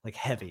very like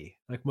heavy.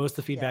 Like most of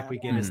the feedback we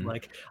get is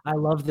like, I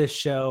love this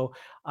show.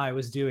 I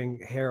was doing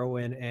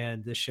heroin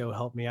and this show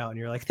helped me out. And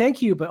you're like,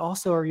 thank you, but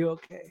also, are you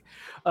okay?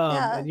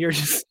 And you're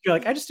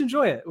like, I just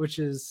enjoy it, which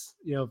is,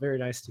 you know, very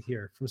nice to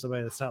hear from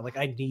somebody that's not like,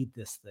 I need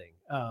this thing.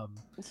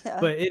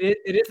 But it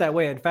is that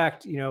way. In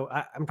fact, you know,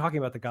 I'm talking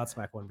about the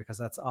Godsmack one because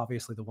that's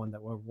obviously the one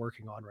that we're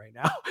working on right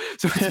now.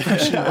 So it's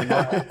fresh in my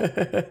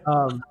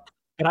mind.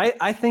 And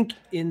I think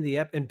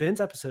in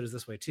Ben's episode is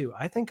this way too.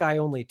 I think I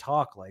only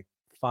talk like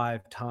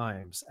 5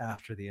 times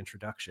after the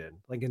introduction,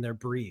 like in their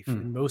brief,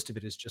 and most of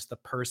it is just the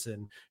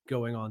person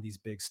going on these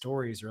big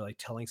stories or like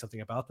telling something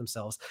about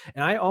themselves.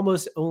 And I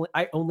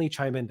only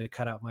chime in to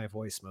cut out my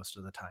voice most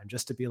of the time,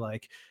 just to be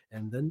like,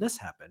 and then this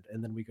happened,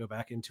 and then we go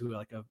back into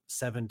like a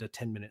 7 to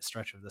 10 minute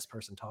stretch of this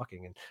person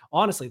talking. And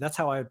honestly, that's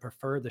how I would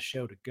prefer the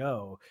show to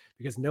go,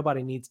 because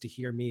nobody needs to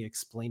hear me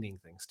explaining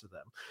things to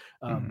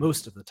them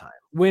most of the time.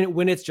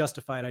 When it's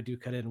justified, I do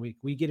cut in.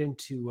 We get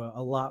into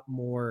a lot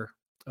more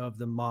of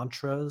the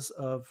mantras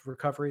of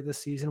recovery this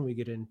season. We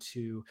get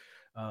into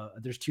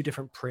there's 2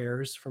 different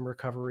prayers from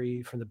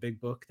recovery from the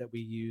big book that we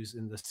use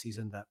in this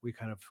season that we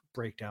kind of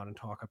break down and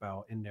talk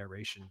about in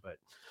narration. But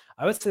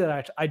I would say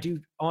that I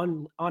do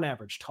on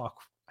average talk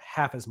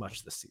half as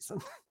much this season.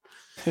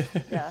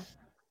 Yeah.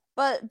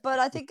 But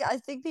I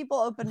think people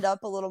opened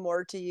up a little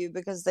more to you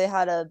because they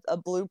had a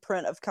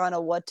blueprint of kind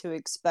of what to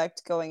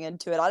expect going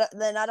into it.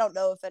 I don't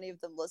know if any of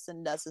them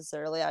listened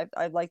necessarily.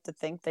 I'd like to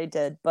think they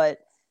did, but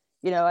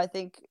you know, I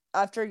think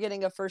after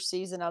getting a first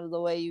season out of the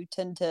way, you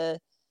tend to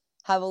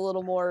have a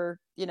little more,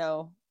 you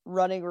know,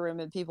 running room,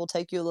 and people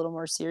take you a little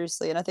more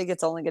seriously. And I think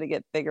it's only going to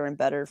get bigger and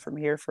better from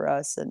here for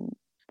us. And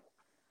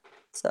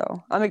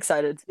so I'm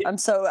excited. I'm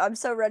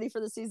so ready for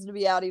the season to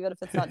be out, even if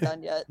it's not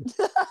done yet.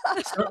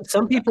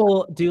 Some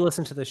people do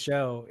listen to the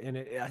show, and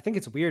I think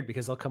it's weird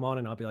because they'll come on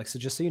and I'll be like, so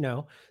just so you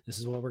know, this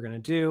is what we're going to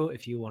do.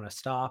 If you want to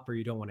stop or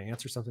you don't want to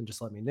answer something,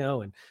 just let me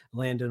know. And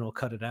Landon will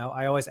cut it out.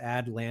 I always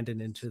add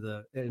Landon into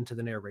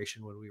the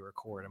narration when we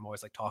record. I'm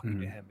always like talking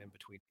to him in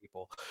between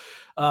people.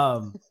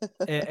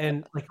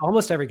 And like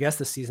almost every guest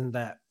this season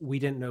that we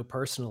didn't know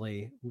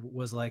personally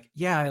was like,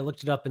 yeah, I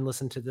looked it up and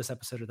listened to this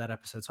episode or that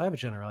episode, so I have a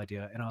general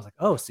idea. And I was like,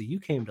 oh, so you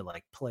came to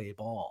like play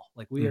ball.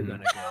 Like we are going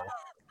to go.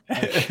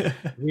 Like,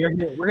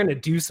 we're gonna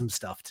do some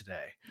stuff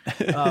today.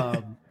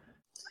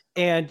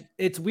 And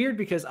it's weird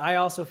because I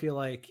also feel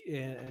like,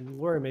 and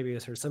Laura maybe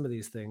has heard some of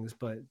these things,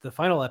 but the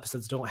final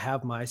episodes don't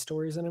have my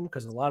stories in them,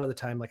 because a lot of the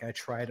time, like I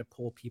try to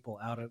pull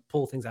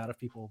things out of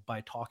people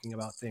by talking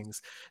about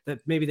things that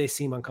maybe they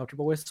seem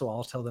uncomfortable with. So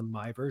I'll tell them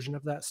my version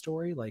of that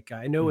story. Like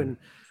I know in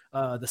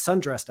the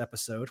sundressed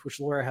episode, which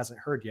Laura hasn't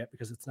heard yet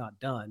because it's not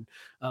done.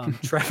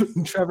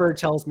 Trevor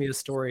tells me a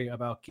story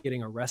about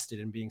getting arrested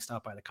and being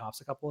stopped by the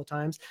cops a couple of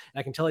times. And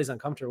I can tell he's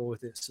uncomfortable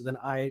with it. So then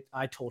I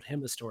told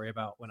him the story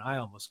about when I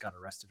almost got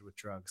arrested with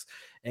drugs.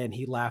 And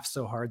he laughs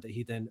so hard that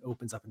he then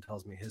opens up and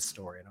tells me his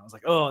story. And I was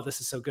like, oh,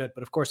 this is so good.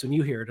 But of course, when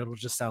you hear it, it'll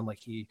just sound like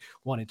he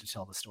wanted to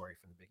tell the story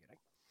from the beginning.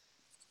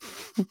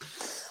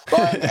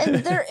 Well,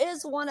 and there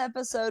is one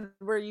episode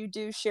where you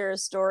do share a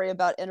story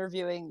about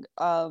interviewing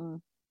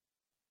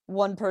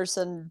one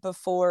person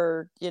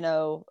before,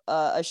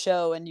 a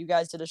show, and you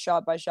guys did a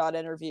shot by shot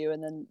interview,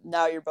 and then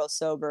now you're both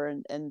sober,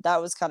 and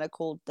that was kind of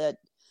cool. That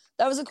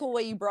was a cool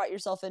way you brought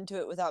yourself into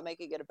it without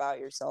making it about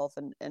yourself,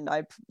 and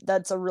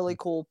that's a really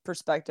cool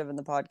perspective in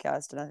the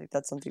podcast, and I think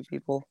that's something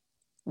people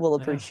will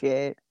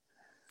appreciate.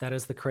 That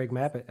is the Craig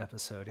Mabbitt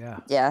episode.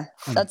 Yeah.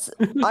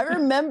 I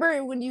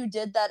remember when you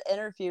did that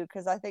interview,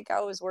 because I think I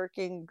was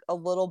working a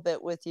little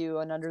bit with you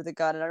and Under the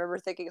Gun, and I remember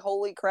thinking,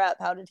 holy crap,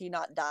 how did he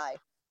not die?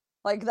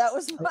 Like, that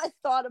was my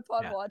thought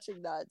upon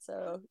watching that.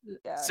 So,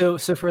 yeah. So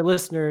for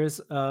listeners,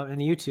 and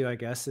you too, I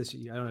guess, I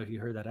don't know if you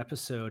heard that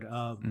episode.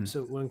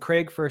 So when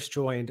Craig first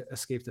joined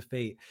Escape the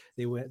Fate,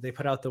 they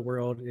put out The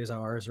World Is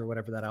Ours, or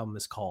whatever that album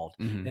is called.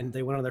 And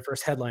they went on their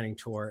first headlining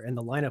tour, and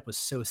the lineup was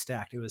so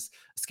stacked. It was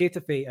Escape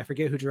the Fate. I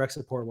forget who direct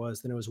support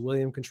was. Then it was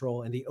William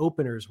Control, and the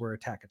openers were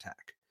Attack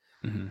Attack.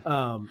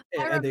 I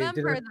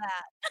remember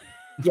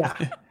that.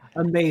 Yeah.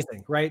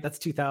 Amazing, right? That's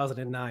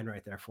 2009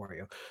 right there for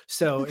you.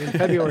 So in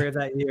February of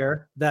that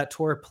year, that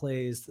tour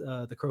plays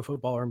the Crowfoot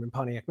Ballroom in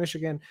Pontiac,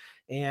 Michigan.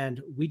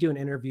 And we do an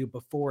interview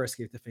before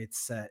Escape the Fate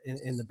set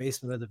in the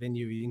basement of the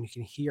venue. And you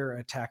can hear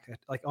Attack,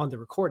 like on the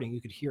recording, you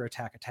could hear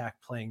Attack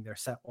Attack playing their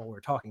set while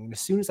we're talking. And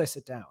as soon as I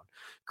sit down,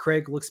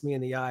 Craig looks me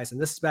in the eyes.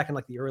 And this is back in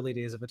like the early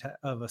days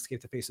of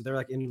Escape the Fate. So they're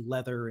like in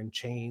leather and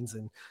chains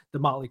and the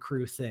Motley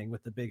Crue thing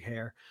with the big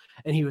hair.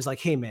 And he was like,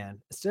 hey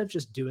man, instead of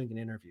just doing an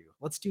interview,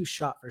 let's do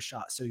shot for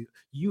shot. So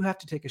you have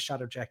to take a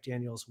shot of Jack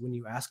Daniels when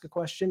you ask a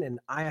question, and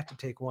I have to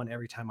take one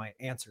every time I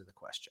answer the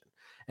question.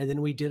 And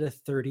then we did a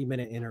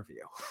 30-minute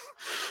interview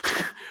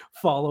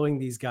following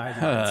these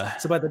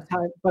guidelines. So by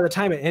the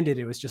time it ended,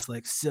 it was just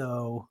like,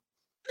 so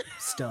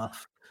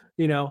stuff,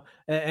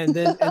 and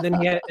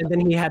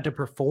then he had to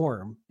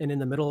perform. And in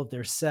the middle of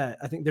their set,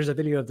 I think there's a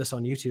video of this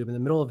on YouTube. In the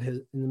middle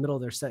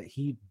of their set,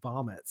 he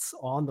vomits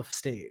on the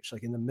stage,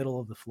 like in the middle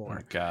of the floor.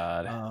 Oh,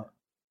 God.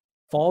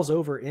 Falls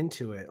over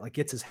into it, like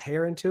gets his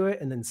hair into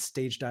it, and then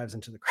stage dives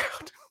into the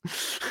crowd.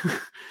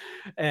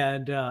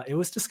 And it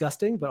was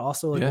disgusting, but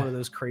also like one of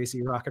those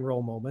crazy rock and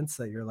roll moments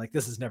that you're like,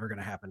 this is never going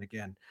to happen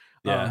again.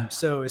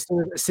 So as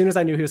soon as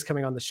I knew he was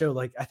coming on the show,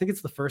 like I think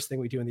it's the first thing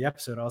we do in the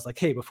episode, I was like,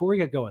 hey, before we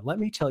get going, let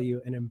me tell you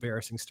an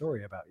embarrassing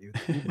story about you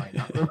that you might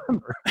not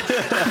remember.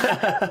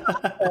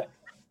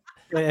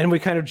 And we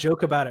kind of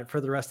joke about it for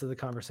the rest of the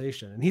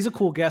conversation. And he's a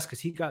cool guest because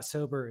he got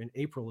sober in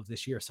April of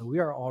this year. So we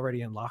are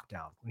already in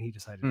lockdown when he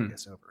decided to get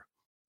sober.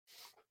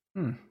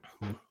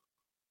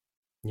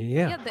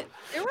 Yeah.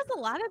 There was a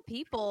lot of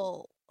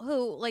people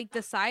who like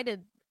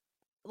decided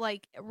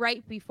like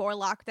right before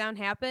lockdown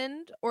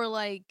happened, or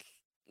like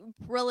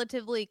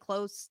relatively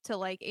close to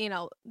like,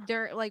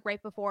 they're like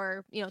right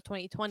before,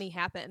 2020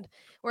 happened,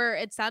 where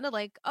it sounded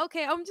like,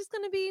 okay, I'm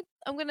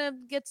gonna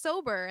get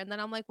sober. And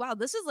then I'm like, wow,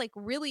 this is like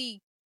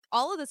really,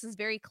 all of this is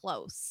very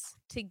close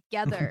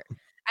together.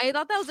 I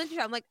thought that was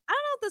interesting. I'm like, I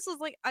don't know if this was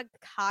like a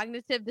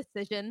cognitive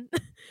decision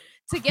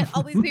to get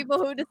all these people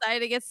who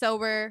decided to get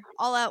sober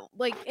all out,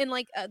 like in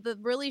like the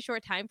really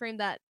short time frame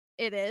that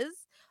it is.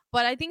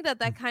 But I think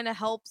that kind of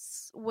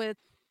helps with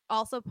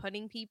also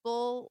putting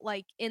people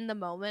like in the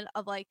moment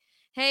of like,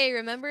 hey,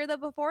 remember the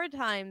before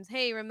times?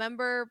 Hey,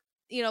 remember,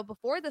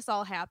 before this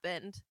all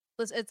happened?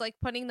 It's like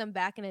putting them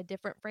back in a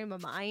different frame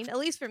of mind, at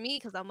least for me,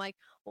 because I'm like,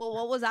 well,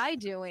 what was I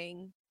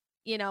doing,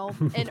 in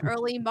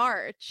early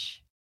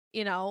March?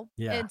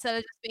 Instead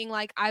of just being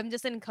like, I'm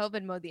just in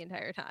COVID mode the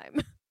entire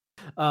time.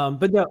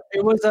 But no,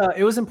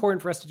 it was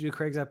important for us to do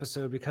Craig's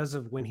episode because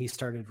of when he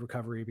started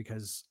recovery,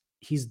 because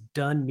he's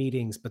done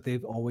meetings, but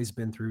they've always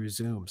been through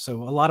Zoom.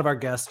 So a lot of our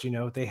guests,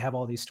 they have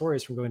all these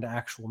stories from going to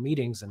actual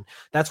meetings, and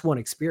that's one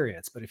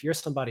experience. But if you're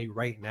somebody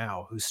right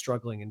now who's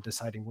struggling and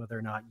deciding whether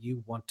or not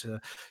you want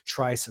to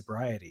try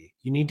sobriety,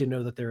 you need to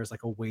know that there is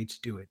like a way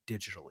to do it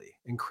digitally.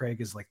 And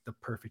Craig is like the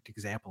perfect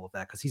example of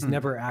that, because he's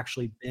never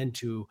actually been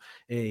to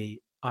a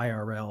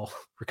IRL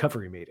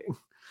recovery meeting.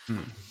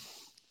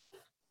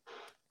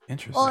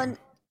 Interesting. Well,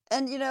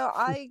 and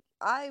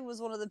I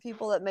was one of the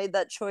people that made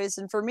that choice,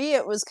 and for me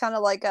it was kind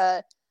of like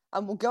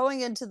I'm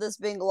going into this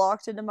being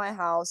locked into my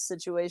house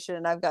situation,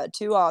 and I've got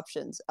two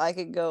options. I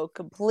could go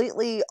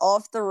completely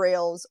off the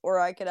rails, or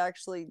I could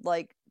actually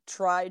like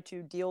try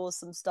to deal with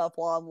some stuff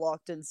while I'm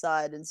locked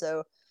inside. And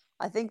so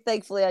I think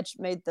thankfully I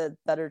made the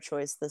better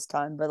choice this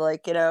time. But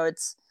like,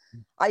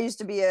 I used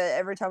to be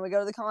every time we go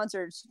to the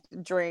concerts,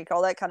 drink,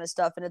 all that kind of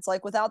stuff. And it's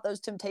like, without those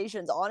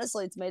temptations,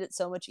 honestly, it's made it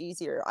so much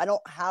easier. I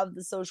don't have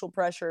the social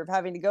pressure of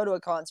having to go to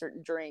a concert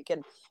and drink.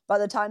 And by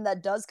the time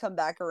that does come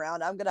back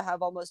around, I'm going to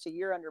have almost a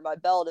year under my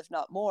belt, if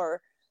not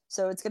more.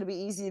 So it's going to be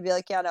easy to be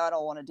like, yeah, no, I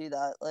don't want to do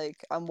that.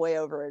 Like, I'm way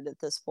over it at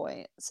this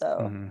point.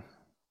 So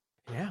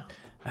Yeah.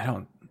 I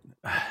don't.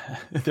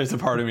 There's a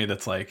part of me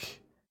that's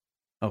like,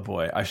 oh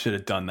boy, I should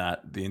have done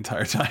that the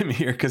entire time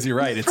here. Because you're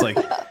right. It's like,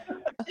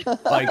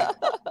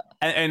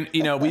 and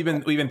you know, we've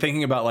been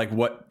thinking about like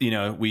what, you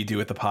know, we do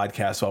with the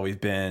podcast while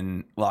we've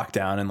been locked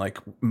down, and like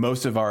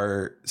most of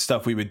our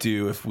stuff we would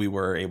do if we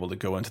were able to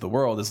go into the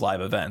world is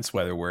live events,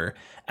 whether we're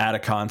at a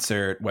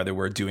concert, whether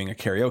we're doing a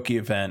karaoke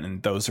event,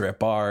 and those are at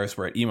bars.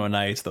 We're at emo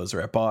nights, those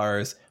are at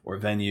bars or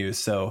venues.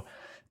 So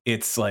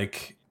it's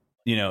like,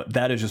 you know,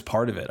 that is just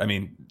part of it. I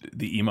mean,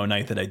 the emo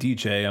night that I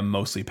DJ, I'm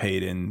mostly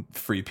paid in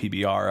free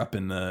PBR up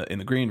in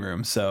the green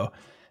room. So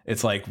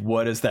it's like,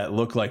 what does that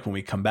look like when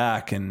we come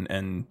back,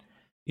 and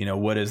you know,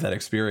 what is that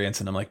experience?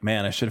 And I'm like,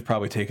 man, I should have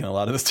probably taken a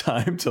lot of this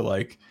time to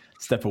like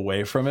step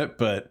away from it.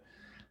 But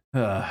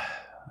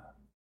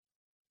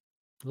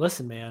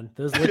listen, man,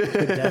 those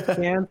liquid death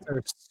cans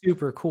are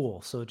super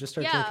cool. So just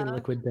start drinking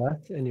liquid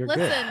death and you're good.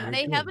 Listen,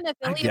 they have an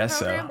affiliate program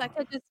so. that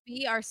could just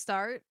be our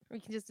start. We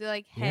can just be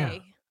like,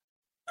 hey.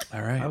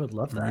 All right. I would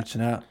love that.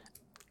 Reaching out.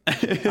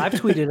 I've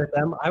tweeted at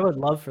them. I would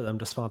love for them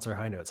to sponsor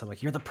High Notes. I'm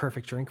like, you're the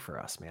perfect drink for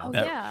us, man. Oh,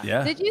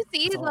 yeah. Did you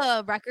see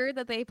the record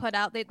that they put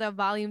out, the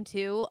volume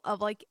 2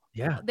 of like,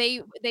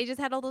 they just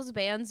had all those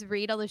bands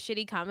read all the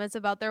shitty comments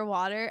about their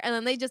water, and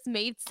then they just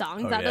made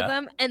songs out of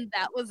them, and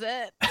that was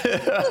it.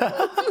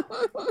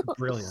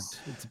 Brilliant.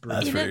 It's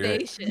brilliant.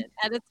 Innovation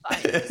at its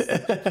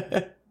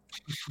finest.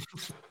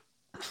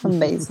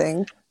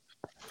 Amazing.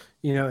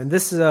 You know, and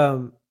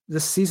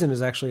this season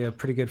is actually a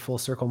pretty good full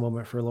circle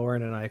moment for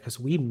Lauren and I, because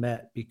we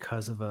met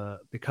because of a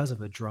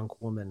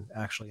drunk woman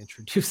actually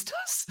introduced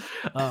us.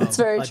 It's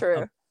very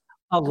true.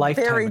 A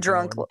lifetime very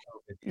drunk.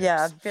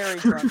 Yeah, very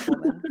drunk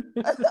woman.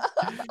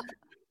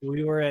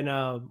 We were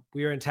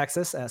in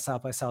Texas at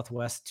South by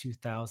Southwest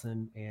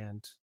 2000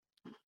 and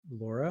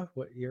Laura,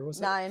 what year was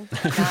it? 9.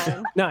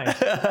 9.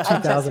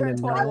 I just turned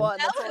 21.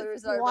 That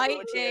was quite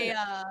the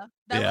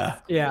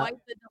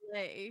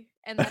delay.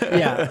 And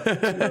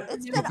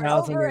it's been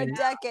over a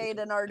decade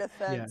in our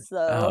defense,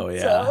 though. Oh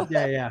yeah.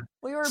 So,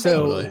 we were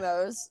baby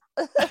emos.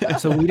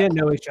 So we didn't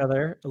know each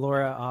other.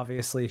 Laura,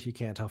 obviously, if you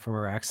can't tell from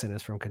her accent,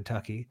 is from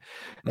Kentucky,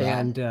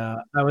 and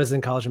I was in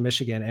college in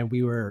Michigan, and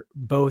we were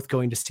both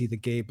going to see the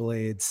Gay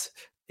Blades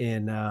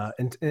on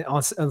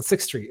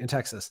 6th Street in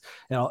Texas,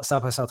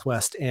 South by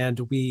Southwest, and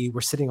we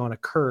were sitting on a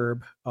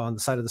curb on the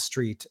side of the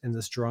street, and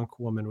this drunk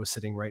woman was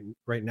sitting right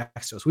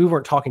next to us. We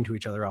weren't talking to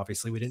each other,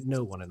 obviously, we didn't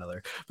know one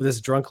another, but this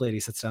drunk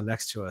lady sits down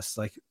next to us,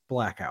 like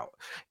blackout,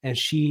 and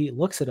she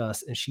looks at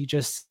us and she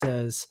just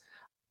says,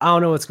 I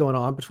don't know what's going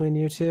on between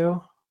you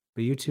two,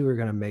 but you two are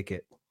gonna make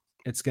it.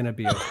 It's gonna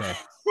be okay.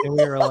 And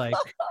we were like,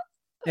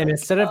 and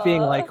instead of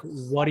being like,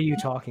 what are you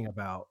talking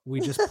about?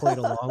 We just played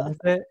along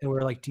with it, and we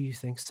were like, do you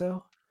think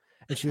so?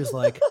 And she was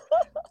like,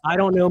 I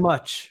don't know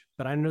much,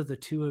 but I know the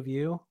two of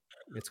you,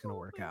 it's going to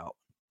work out.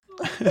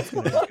 It's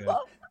gonna be good.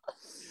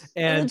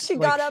 And then she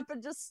got up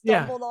and just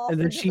stumbled off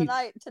into the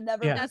night to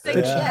never. That's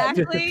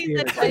exactly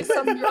like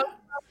some drunk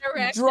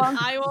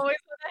I always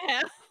want to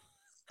have.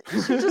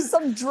 She's just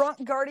some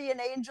drunk guardian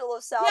angel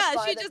of South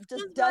by she that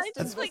just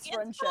destines like, this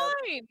friendship.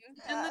 It's fine.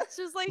 And it's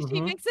just like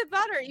she makes it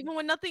better, even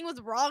when nothing was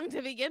wrong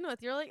to begin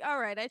with. You're like, all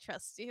right, I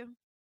trust you.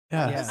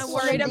 Yeah. I'm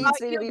worried about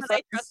you, but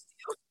I trust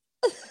you.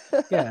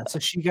 Yeah, so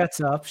she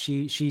gets up,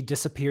 she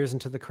disappears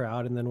into the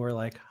crowd, and then we're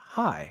like,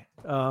 hi,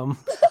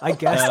 I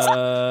guess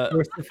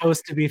we're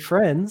supposed to be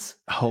friends.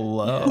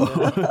 Hello.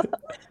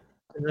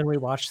 And then we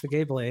watched the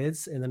Gay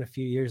Blades, and then a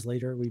few years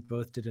later we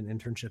both did an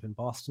internship in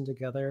Boston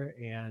together,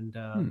 and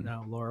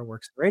now Laura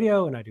works in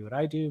radio and I do what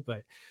I do,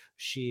 but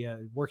she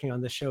working on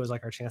this show is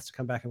like our chance to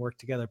come back and work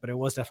together. But it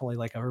was definitely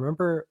like, I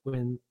remember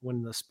when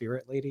the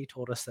spirit lady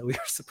told us that we were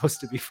supposed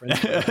to be friends.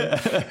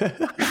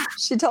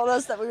 She told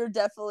us that we were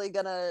definitely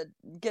gonna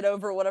get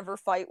over whatever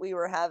fight we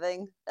were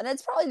having, and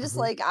it's probably just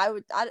like I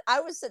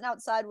was sitting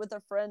outside with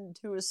a friend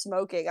who was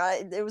smoking.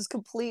 It was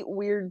complete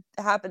weird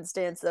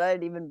happenstance that I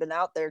hadn't even been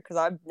out there because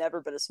I've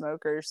never been a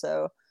smoker.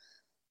 So,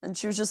 and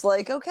she was just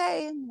like,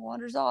 okay, and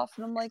wanders off,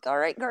 and I'm like, all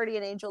right,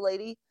 guardian angel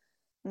lady.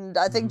 And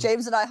I think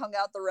James and I hung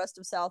out the rest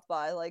of South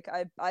by. Like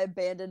I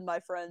abandoned my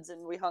friends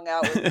and we hung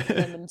out with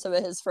him and some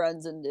of his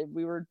friends, and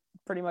we were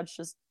pretty much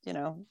just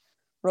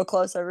real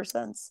close ever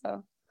since.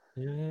 So.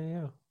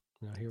 Yeah.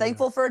 No,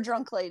 thankful for a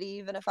drunk lady,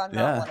 even if I'm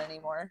not one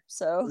anymore.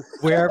 So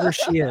wherever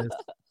she is,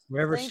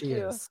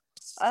 is.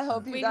 I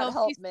hope you got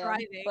help, man.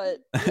 Thriving.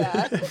 But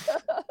yeah,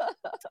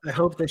 I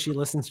hope that she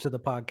listens to the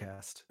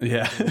podcast.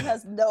 Yeah, she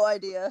has no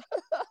idea.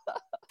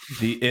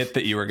 The it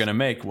that you were gonna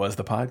make was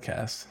the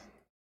podcast.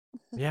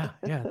 Yeah.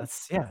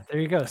 There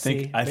you go. I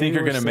think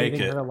you're gonna make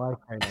it. Her life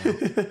right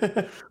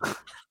now.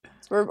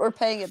 We're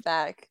paying it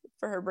back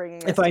for her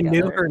bringing us If I together.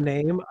 knew her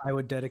name, I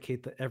would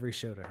dedicate every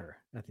show to her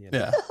at the end.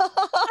 Yeah.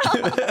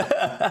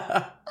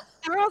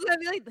 Everyone's gonna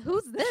be like,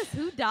 who's this?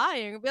 Who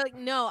dying? I'll be like,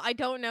 no, I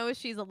don't know if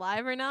she's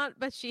alive or not,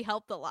 but she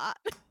helped a lot.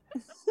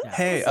 Yeah.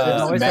 Hey,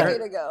 a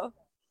decade ago.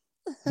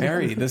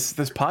 Mary, this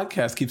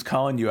podcast keeps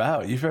calling you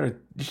out. You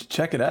should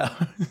check it out.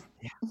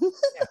 Yeah.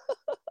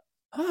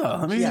 Oh,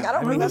 let me. She's like, I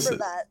don't remember listen.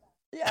 that.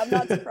 Yeah, I'm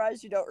not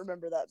surprised you don't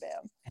remember that,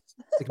 ma'am.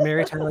 Like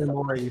Mary Tyler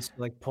Moore used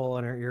to like pull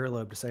on her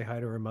earlobe to say hi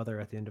to her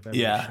mother at the end of every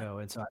show,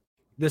 and so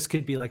this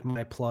could be like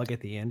my plug at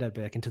the end. I'd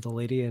be like, into the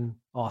lady in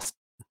Austin,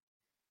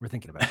 we're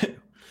thinking about you.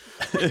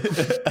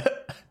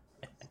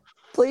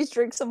 Please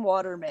drink some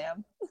water,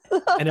 ma'am.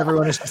 And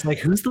everyone is just like,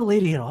 who's the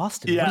lady in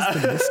Austin? Yeah. What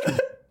is the mystery?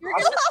 You're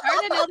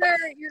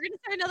gonna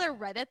start another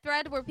Reddit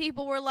thread where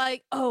people were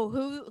like, "Oh,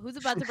 who's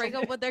about to break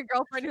up with their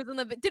girlfriend who's in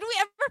the?" Did we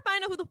ever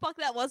find out who the fuck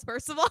that was?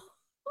 First of all.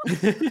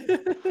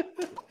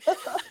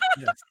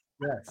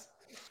 Yes.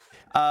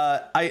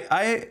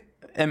 I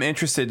am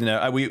interested to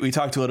know. We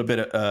talked a little bit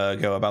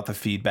ago about the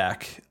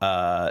feedback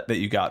that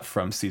you got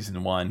from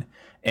season 1,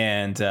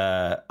 and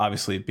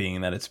obviously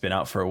being that it's been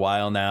out for a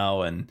while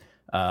now, and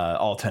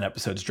all 10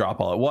 episodes drop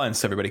all at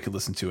once, everybody could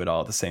listen to it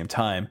all at the same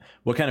time.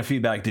 What kind of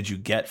feedback did you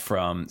get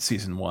from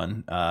season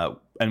 1,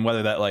 and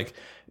whether that like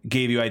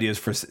gave you ideas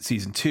for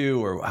season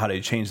 2, or how do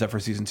you change that for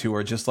season 2,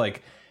 or just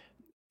like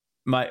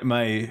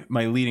my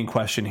leading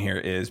question here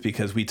is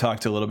because we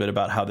talked a little bit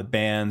about how the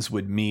bands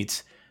would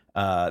meet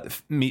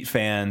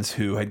fans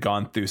who had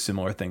gone through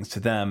similar things to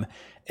them,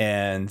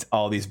 and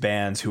all these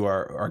bands who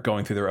are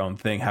going through their own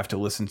thing have to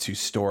listen to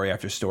story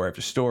after story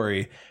after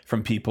story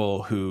from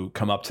people who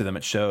come up to them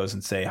at shows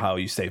and say how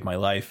you saved my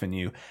life and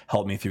you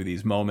helped me through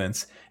these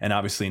moments. And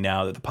obviously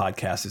now that the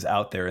podcast is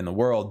out there in the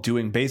world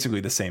doing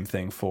basically the same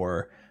thing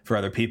for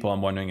other people,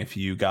 I'm wondering if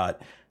you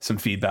got some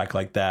feedback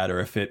like that, or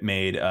if it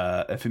made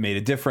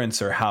a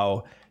difference, or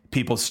how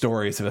people's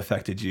stories have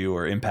affected you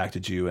or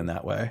impacted you in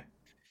that way.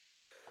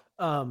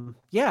 I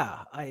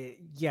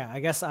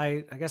guess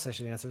I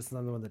should answer this.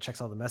 I'm the one that checks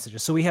all the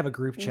messages. So we have a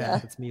group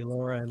chat. It's me,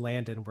 Laura, and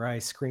Landon, where I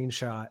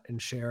screenshot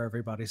and share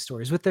everybody's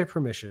stories with their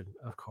permission,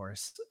 of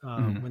course,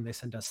 when they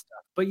send us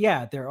stuff. But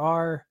yeah, there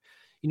are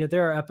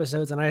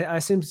episodes, and I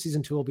assume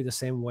season 2 will be the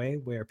same way,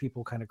 where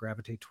people kind of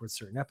gravitate towards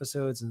certain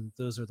episodes, and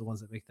those are the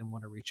ones that make them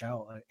want to reach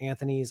out.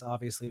 Anthony's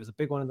obviously was a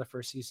big one in the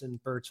first season.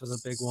 Bert's was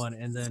a big one,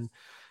 and then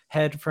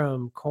Head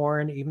from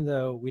Korn, even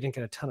though we didn't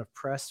get a ton of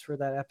press for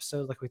that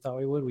episode like we thought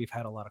we would, we've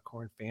had a lot of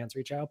Korn fans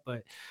reach out.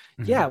 But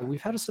yeah,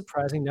 we've had a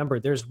surprising number.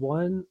 There's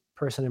one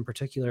person in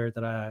particular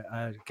that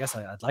I guess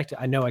I'd like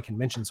to, I know I can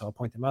mention, so I'll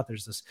point them out.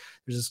 There's this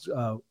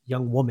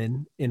young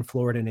woman in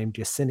Florida named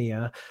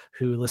Yesenia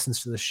who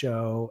listens to the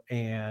show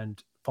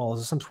and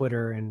follows us on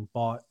Twitter and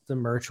bought the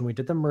merch when we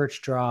did the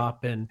merch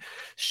drop. And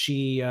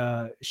she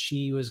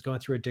was going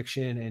through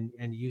addiction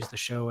and used the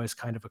show as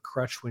kind of a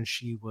crutch when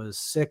she was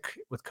sick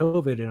with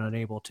COVID and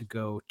unable to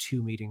go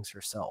to meetings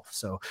herself.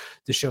 So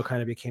the show kind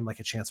of became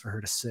like a chance for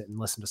her to sit and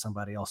listen to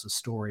somebody else's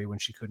story when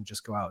she couldn't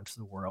just go out into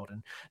the world.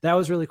 And that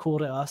was really cool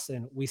to us.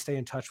 And we stay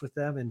in touch with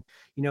them. And,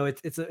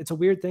 it's a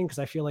weird thing, because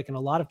I feel like in a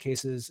lot of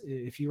cases,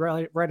 if you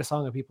write a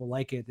song and people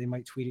like it, they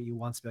might tweet at you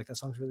once, be like, that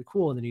song's really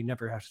cool. And then you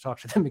never have to talk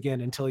to them again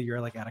until you're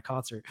like at a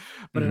concert.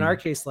 But in our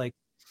case, like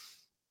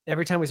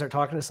every time we start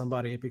talking to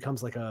somebody, it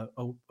becomes like a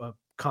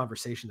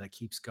conversation that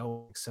keeps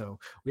going. So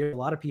we have a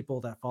lot of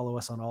people that follow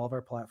us on all of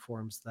our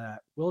platforms that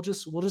we'll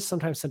just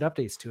sometimes send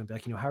updates to and be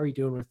like, how are you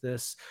doing with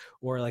this?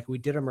 Or like we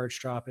did a merch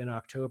drop in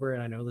October,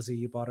 and I know, Lizzie,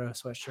 you bought a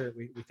sweatshirt.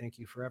 We thank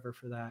you forever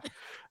for that.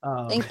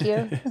 Thank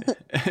you.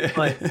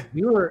 But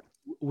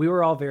we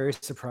were all very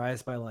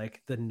surprised by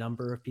like the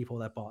number of people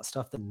that bought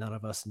stuff that none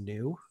of us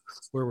knew,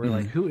 where we're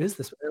like, who is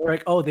this? We're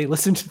like, oh, they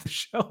listened to the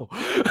show.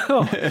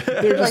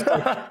 They're just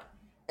like,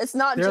 it's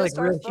not just like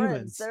our real friends.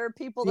 humans. There are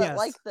people that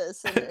like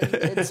this, and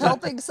it's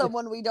helping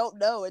someone we don't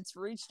know. It's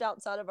reached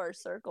outside of our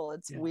circle.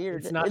 It's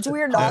weird. It's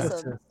weird and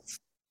awesome.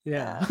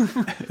 Yeah.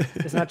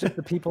 It's not just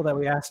the people that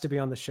we asked to be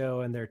on the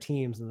show and their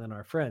teams and then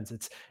our friends.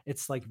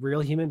 It's like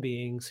real human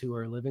beings who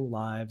are living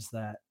lives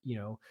that,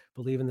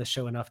 believe in the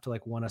show enough to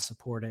like want to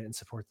support it and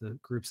support the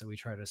groups that we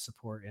try to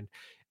support. And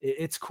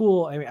it's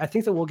cool. I mean, I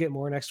think that we'll get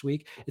more next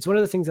week. It's one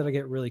of the things that I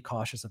get really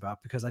cautious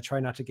about, because I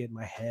try not to get in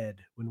my head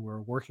when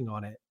we're working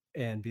on it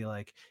and be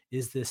like,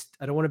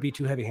 I don't want to be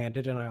too heavy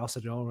handed. And I also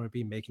don't want to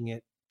be making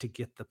it to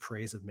get the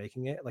praise of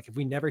making it. Like if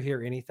we never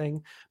hear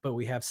anything, but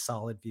we have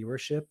solid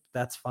viewership,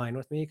 that's fine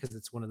with me, because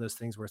it's one of those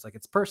things where it's like,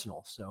 it's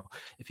personal. So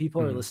if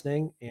people are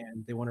listening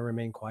and they want to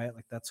remain quiet,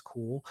 like that's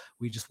cool.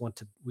 We just want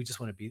to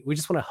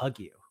hug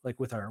you, like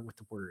with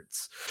the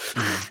words.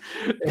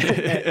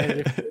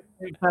 And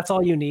if that's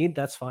all you need,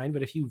 that's fine.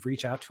 But if you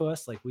reach out to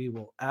us, like we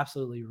will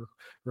absolutely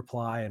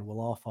reply, and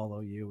we'll all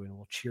follow you and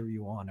we'll cheer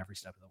you on every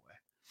step of the way.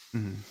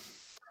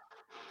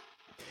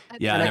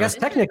 Yeah. And I guess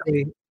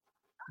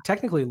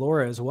technically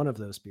Laura is one of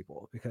those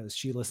people, because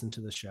she listened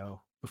to the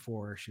show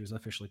before she was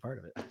officially part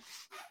of it.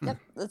 Yep,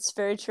 that's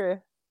very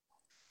true.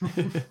 Don't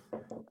give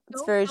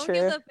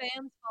the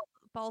fans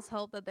false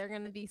hope that they're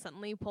going to be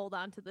suddenly pulled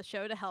onto the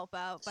show to help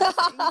out. Be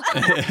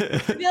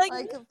like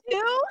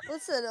you?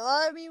 Listen,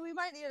 I mean, we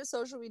might need a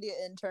social media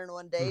intern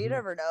one day. You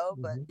never know,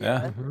 but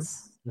Yeah.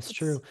 That's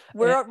true.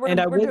 We're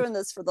doing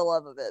this for the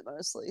love of it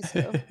mostly.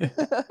 So.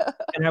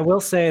 And I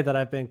will say that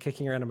I've been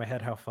kicking around in my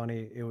head how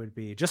funny it would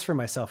be just for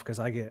myself, because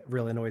I get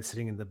really annoyed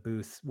sitting in the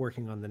booth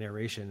working on the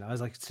narration. I was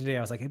like,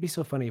 it'd be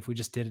so funny if we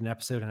just did an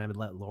episode and I would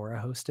let Laura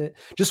host it,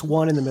 just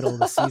one in the middle of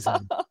the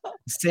season.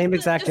 Same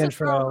exact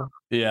intro.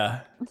 Yeah.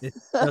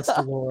 It's just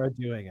Laura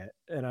doing it.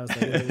 And I was like,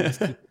 just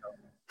keep it going.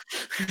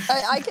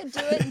 I could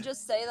do it and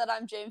just say that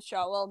I'm James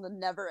Shotwell and then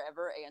never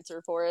ever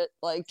answer for it.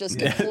 Like just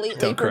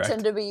completely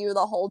pretend to be you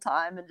the whole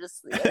time and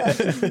just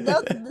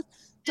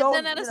and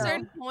then at a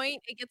certain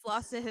point it gets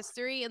lost to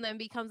history and then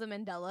becomes a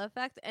Mandela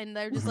effect and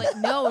they're just like,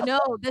 no,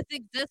 this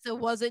exists. It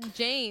wasn't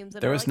James.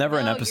 And there was never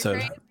an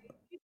episode.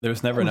 There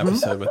was never an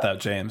episode without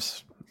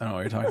James. I don't know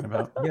what you're talking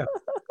about. Yeah.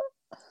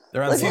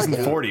 They're on season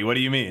 40. What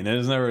do you mean?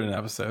 There's never an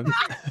episode.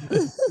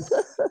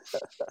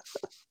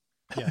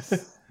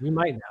 Yes, we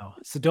might now.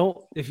 So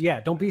don't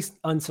be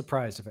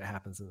unsurprised if it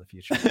happens in the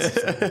future.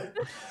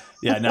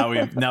 Yeah,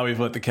 now we've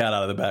let the cat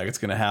out of the bag. It's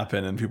going to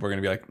happen, and people are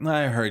going to be like,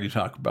 I heard you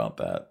talk about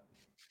that.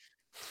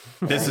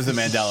 This is a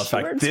Mandela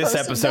effect. This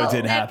episode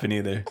didn't happen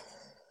either.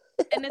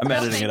 And it's I'm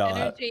editing it all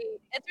out.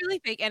 It's really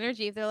fake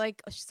energy if they're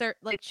like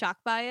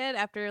shocked by it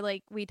after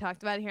like we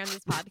talked about it here on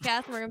this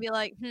podcast. And we're gonna be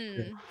like,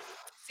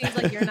 seems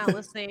like you're not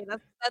listening.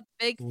 That's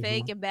big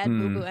fake and bad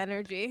boo-boo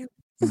energy.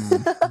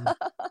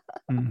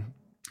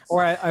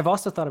 Or I've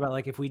also thought about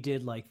like if we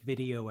did like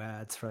video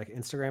ads for like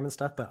Instagram and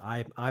stuff, but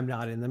I'm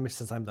not in them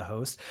since I'm the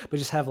host, but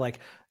just have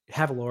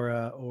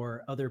Laura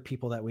or other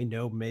people that we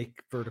know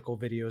make vertical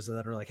videos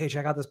that are like, hey,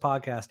 check out this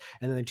podcast,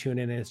 and then they tune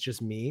in and it's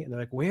just me, and they're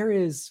like,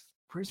 where's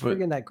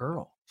friggin' that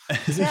girl?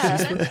 Is it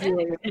just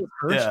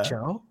her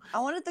show? I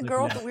wanted the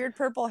girl with the weird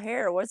purple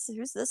hair.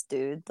 Who's this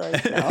dude?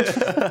 Like, no.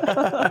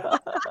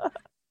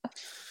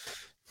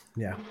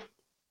 Yeah.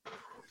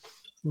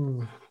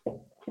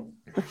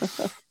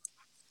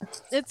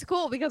 It's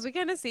cool because we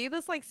kind of see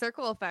this like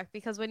circle effect,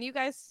 because when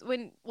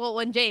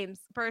James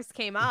first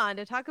came on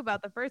to talk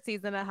about the first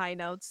season of High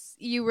Notes,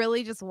 you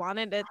really just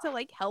wanted it to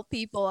like help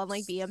people and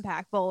like be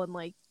impactful and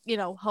like, you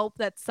know, hope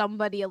that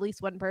somebody, at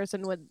least one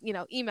person would, you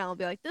know, email and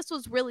be like, this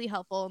was really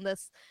helpful and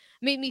this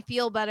made me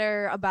feel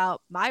better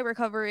about my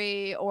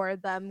recovery, or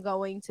them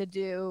going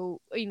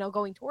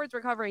towards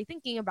recovery,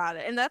 thinking about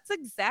it. And that's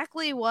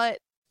exactly what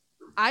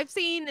I've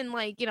seen and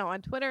like, you know,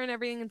 on Twitter and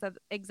everything, and that's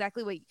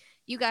exactly what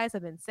you guys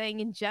have been saying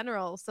in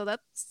general. So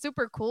that's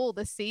super cool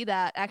to see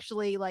that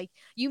actually like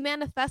you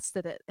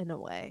manifested it in a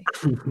way.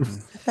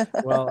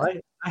 Well,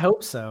 I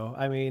hope so.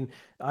 I mean,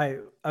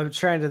 I'm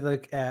trying to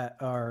look at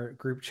our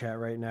group chat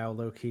right now,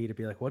 low key, to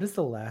be like, what is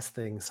the last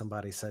thing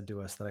somebody said to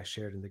us that I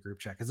shared in the group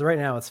chat? Because right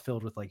now it's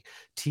filled with like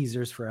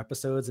teasers for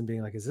episodes and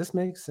being like, does this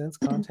make sense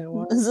content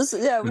wise? Is this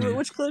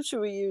which clip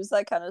should we use?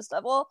 That kind of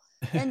stuff. Well,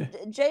 and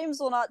James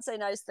will not say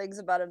nice things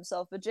about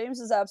himself, but James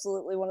is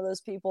absolutely one of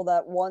those people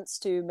that wants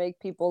to make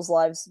people's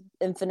lives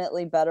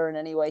infinitely better in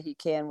any way he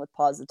can with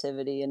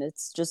positivity. And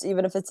it's just,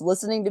 even if it's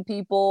listening to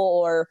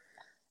people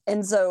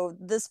and so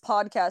this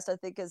podcast, I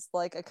think, is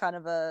like a kind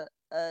of a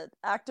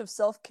act of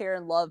self-care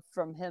and love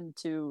from him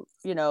to,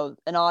 you know,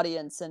 an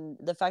audience, and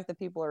the fact that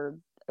people are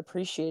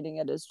appreciating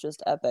it is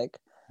just epic.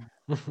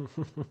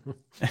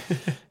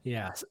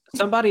 Yeah,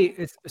 somebody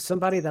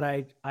that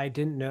I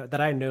didn't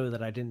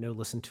know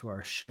listened to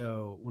our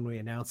show when we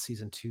announced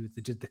season 2.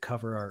 They did the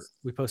cover art.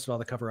 We posted all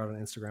the cover art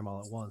on Instagram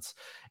all at once,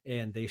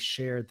 and they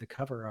shared the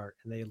cover art,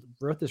 and they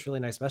wrote this really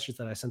nice message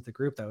that I sent the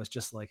group that was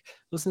just like,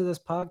 listen to this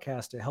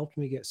podcast, it helped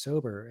me get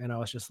sober. And I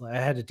was just like, I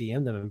had to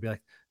DM them and be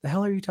like, the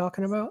hell are you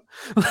talking about?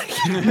 Like,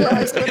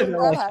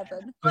 that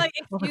happened. Like,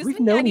 we've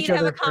known each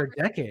other for a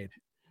decade.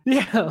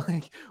 Yeah,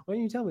 like, why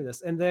didn't you tell me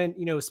this? And then,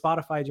 you know,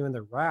 Spotify doing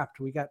the Wrapped,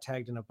 we got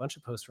tagged in a bunch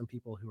of posts from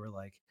people who were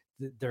like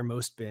their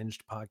most binged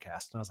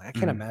podcast, and I was like, I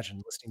can't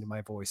imagine listening to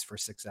my voice for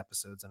 6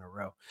 episodes in a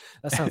row.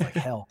 That sounds like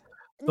hell.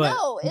 But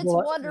no, it's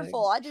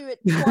wonderful. I do it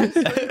twice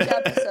for each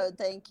episode.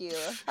 Thank you.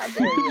 How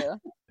dare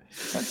you?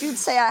 Don't you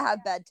say I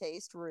have bad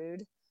taste.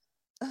 Rude.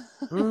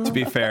 To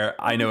be fair,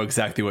 I know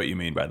exactly what you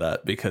mean by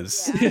that,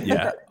 because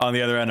on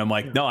the other end, I'm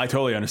like, no, I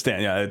totally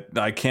understand. Yeah,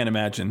 I can't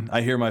imagine. I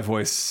hear my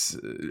voice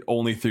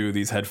only through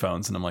these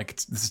headphones, and I'm like,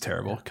 this is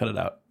terrible. Cut it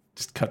out.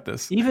 Just cut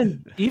this.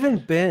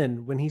 Even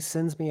Ben, when he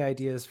sends me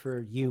ideas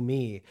for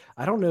me,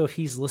 I don't know if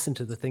he's listened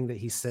to the thing that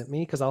he sent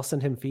me, because I'll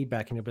send him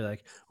feedback and he'll be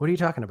like, what are you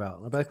talking about?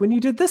 And I'll be like, when you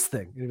did this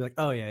thing. And he'll be like,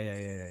 oh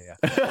yeah.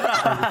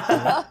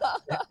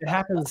 It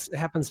happens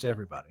to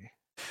everybody.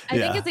 I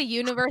think it's a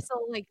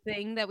universal like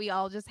thing that we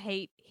all just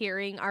hate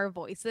hearing our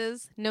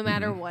voices, no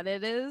matter what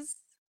it is.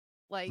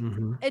 Like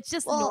it's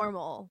just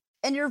normal.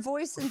 And your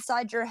voice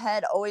inside your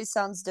head always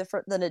sounds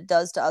different than it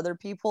does to other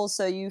people,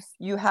 so you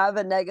have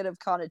a negative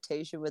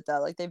connotation with that.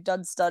 Like, they've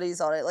done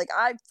studies on it. Like,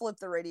 I flip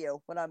the radio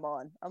when I'm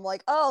on. I'm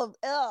like, but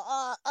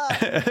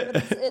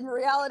in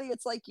reality,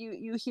 it's like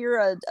you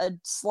hear a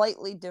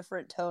slightly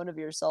different tone of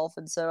yourself,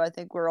 and so I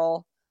think we're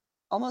all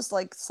almost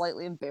like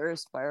slightly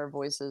embarrassed by our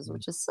voices,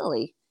 which is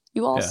silly.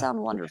 You all sound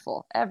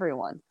wonderful,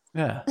 everyone.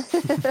 Yeah.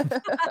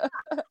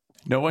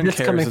 No one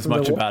cares as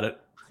much about it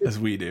as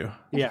we do.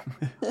 Yeah.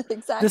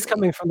 Exactly. This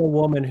coming from the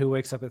woman who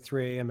wakes up at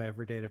 3 a.m.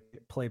 every day to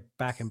play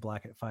Back in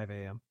Black at 5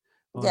 a.m.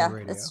 on the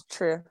radio. It's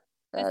true.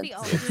 That's the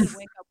ultimate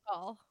wake-up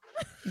call.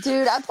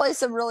 Dude, I play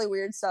some really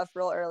weird stuff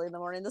real early in the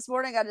morning. This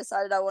morning I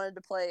decided I wanted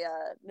to play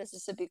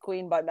Mississippi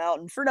Queen by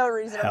Mountain for no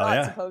reason. I'm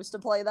not supposed to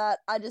play that.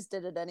 I just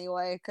did it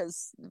anyway,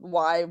 because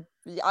why?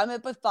 I'm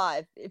up at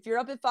 5. If you're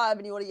up at 5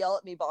 and you want to yell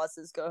at me,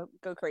 bosses, go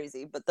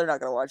crazy. But they're not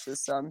going to watch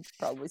this, so I'm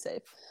probably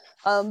safe.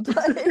 But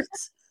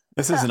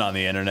this isn't on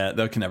the internet.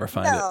 They can never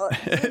find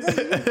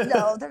it.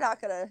 No, they're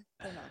not gonna.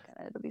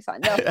 It'll be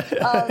fine. No,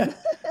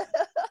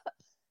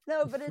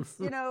 no, but it's,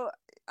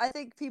 I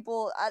think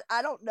people.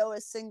 I don't know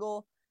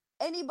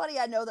anybody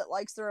I know that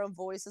likes their own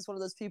voice is one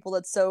of those people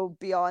that's so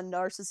beyond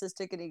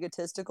narcissistic and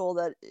egotistical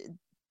that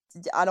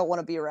I don't want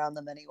to be around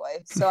them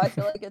anyway. So I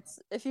feel like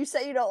if you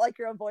say you don't like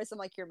your own voice, I'm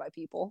like, you're my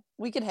people.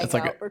 We can hang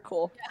out. We're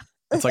cool. Yeah.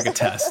 It's like a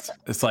test.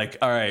 It's like,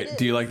 all right,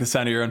 do you like the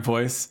sound of your own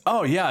voice?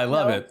 Oh yeah, I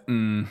love it.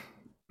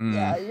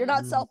 Yeah, you're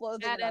not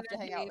self-loathing enough to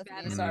hang out with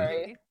me.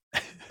 Sorry.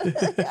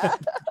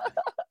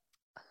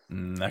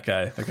 That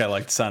guy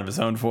liked the sound of his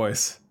own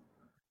voice,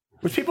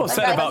 which people have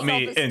said about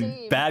me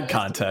in bad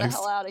context. Get the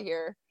hell out of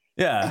here.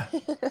 Yeah.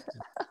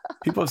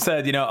 People have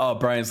said, oh,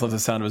 Brian's loves the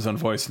sound of his own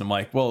voice. And I'm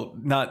like, well,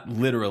 not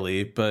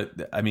literally,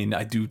 but I mean,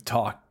 I do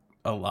talk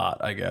a lot,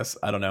 I guess.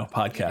 I don't know,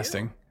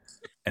 podcasting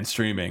and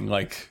streaming.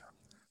 Like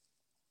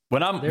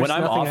when I'm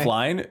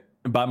offline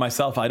by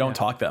myself, I don't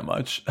talk that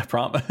much. I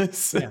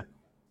promise. Yeah.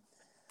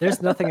 There's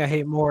nothing I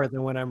hate more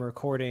than when I'm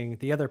recording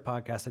the other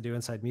podcast I do,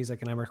 Inside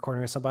Music, and I'm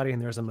recording with somebody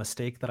and there's a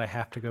mistake that I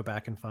have to go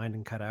back and find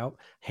and cut out.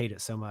 Hate it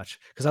so much.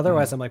 Because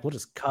otherwise I'm like, we'll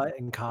just cut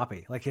and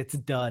copy. Like, it's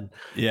done.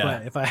 Yeah.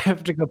 But if I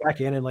have to go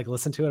back in and like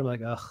listen to it, I'm like,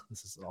 ugh,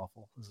 this is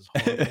awful. This is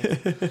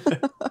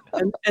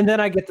horrible. and then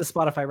I get the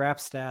Spotify rap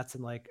stats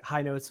and like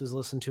High Notes was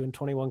listened to in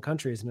 21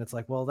 countries. And it's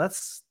like, well,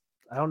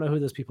 I don't know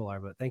who those people are,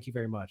 but thank you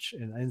very much.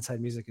 And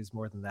Inside Music is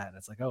more than that. And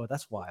it's like, oh,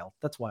 that's wild.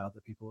 That's wild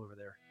that people over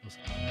there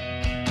listen.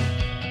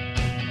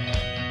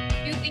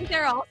 Do you think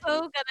they're also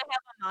gonna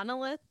have a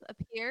monolith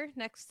appear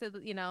next to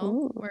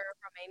where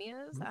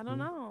Romania is? I don't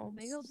know.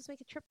 Maybe they'll just make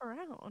a trip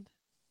around.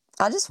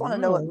 I just want to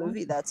know what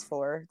movie that's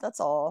for. That's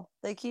all.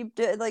 They keep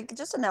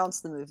just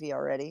announce the movie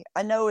already.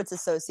 I know it's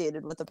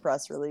associated with a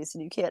press release,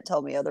 and you can't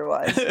tell me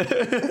otherwise.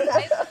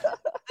 I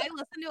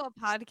listened to a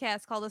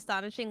podcast called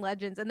Astonishing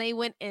Legends, and they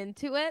went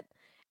into it,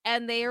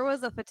 and there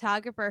was a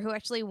photographer who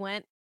actually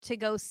went to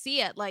go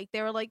see it. Like,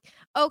 they were like,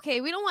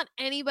 okay, we don't want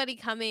anybody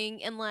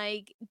coming and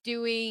like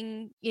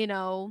doing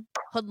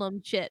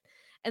hoodlum shit.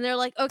 And they're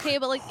like, okay,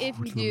 but like if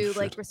you do,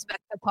 like, respect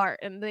the part.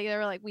 And they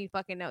were like, we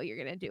fucking know you're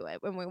gonna do it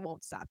and we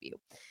won't stop you.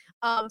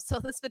 So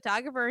this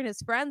photographer and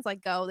his friends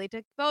like they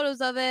took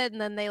photos of it,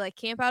 and then they like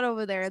camp out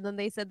over there. And then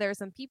they said there were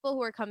some people who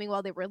were coming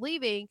while they were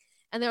leaving,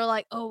 and they were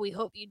like, oh, we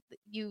hope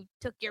you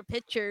took your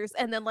pictures,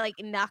 and then like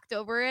knocked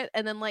over it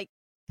and then like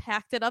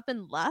packed it up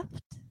and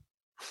left.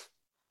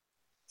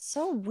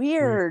 So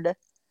weird.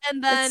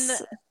 And then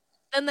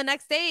the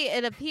next day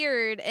it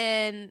appeared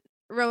in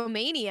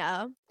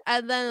Romania.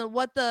 And then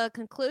what the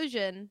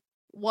conclusion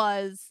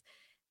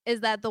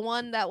is that the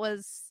one that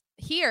was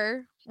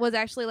here was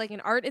actually like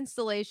an art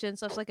installation,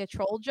 so it's like a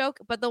troll joke,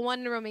 but the one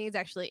in Romania is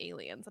actually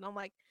aliens. And I'm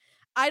like,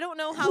 I don't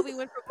know how we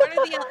went from one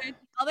or the other. The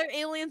other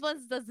aliens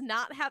ones does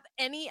not have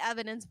any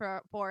evidence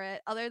for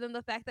it other than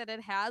the fact that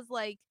it has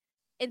like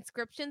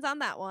inscriptions on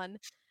that one.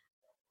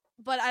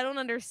 But I don't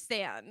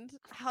understand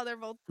how they're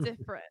both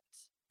different.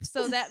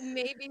 So that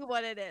may be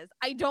what it is.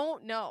 I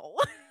don't know.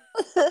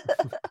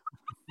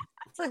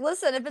 It's like,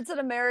 listen, if it's in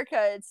America,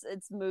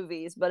 it's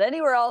movies, but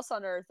anywhere else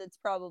on Earth, it's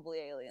probably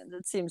aliens.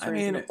 It seems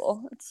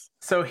reasonable.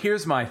 So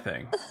here's my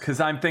thing,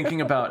 because I'm thinking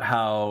about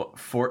how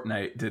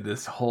Fortnite did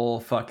this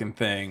whole fucking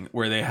thing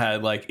where they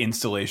had like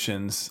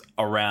installations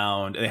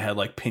around, they had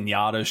like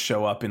piñatas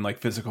show up in like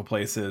physical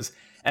places,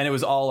 and it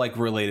was all like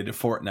related to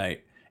Fortnite.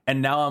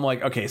 And now I'm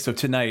like, okay, so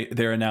tonight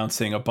they're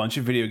announcing a bunch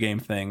of video game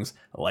things,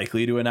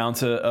 likely to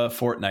announce a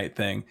Fortnite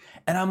thing.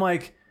 And I'm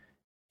like,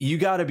 you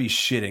gotta be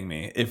shitting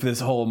me if this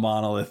whole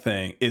monolith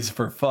thing is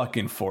for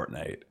fucking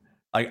Fortnite.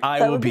 Like,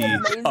 I would be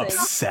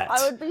upset.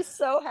 I would be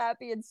so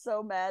happy and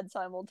so mad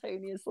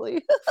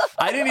simultaneously.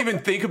 I didn't even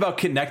think about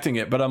connecting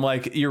it, but I'm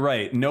like, you're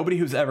right. Nobody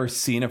who's ever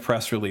seen a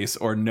press release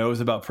or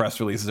knows about press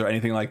releases or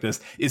anything like this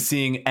is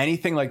seeing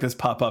anything like this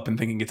pop up and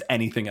thinking it's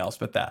anything else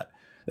but that.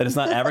 That it's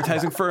not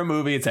advertising for a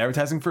movie, it's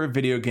advertising for a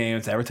video game,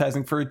 it's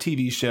advertising for a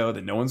TV show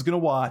that no one's going to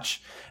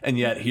watch. And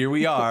yet here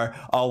we are,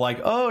 all like,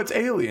 oh, it's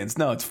aliens.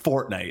 No, it's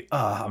Fortnite.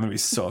 I'm going to be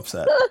so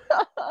upset.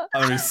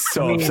 I'm going to be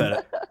so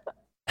upset.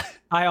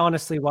 I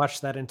honestly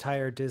watched that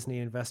entire Disney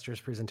investors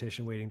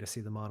presentation waiting to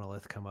see the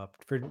monolith come up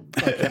for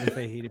like Kevin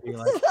Feige to be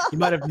like, you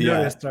might have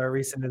noticed our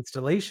recent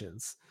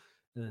installations.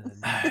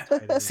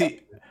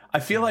 See,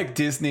 I feel like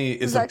Disney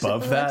is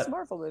above that.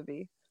 Marvel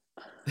movie.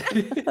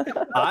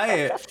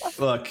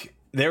 Look,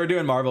 They were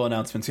doing Marvel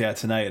announcements,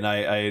 tonight, and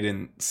I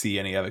didn't see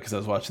any of it because I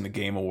was watching the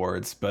Game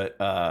Awards. But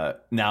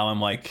now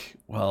I'm like,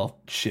 well,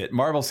 shit.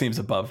 Marvel seems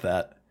above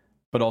that,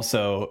 but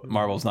also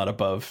Marvel's not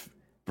above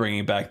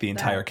bringing back the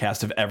entire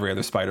cast of every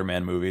other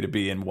Spider-Man movie to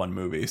be in one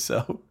movie.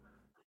 So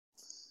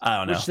I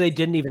don't know. Which they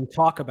didn't even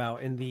talk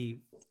about in the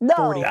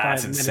 45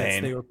 That's minutes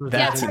insane. they were presenting.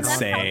 That's That's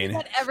insane. something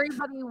that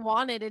everybody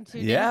wanted in 2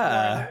 days.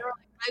 Yeah.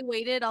 I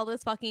waited all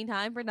this fucking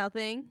time for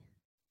nothing.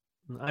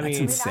 I That's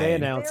mean, insane. they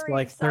announced Very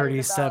like excited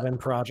 37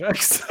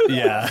 projects.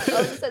 Yeah.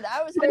 I was But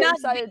very not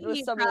excited the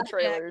with some of the project.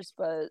 trailers,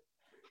 but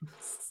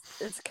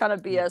it's kind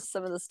of BS.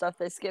 Some of the stuff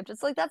they skipped.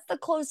 It's like that's the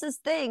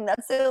closest thing.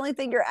 That's the only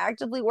thing you're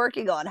actively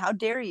working on. How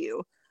dare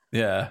you?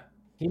 Yeah.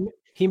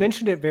 He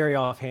mentioned it very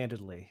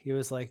offhandedly. He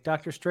was like,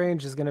 Doctor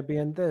Strange is going to be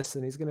in this,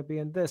 and he's going to be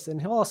in this,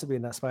 and he'll also be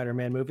in that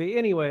Spider-Man movie,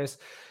 anyways.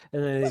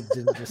 And then he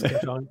didn't, just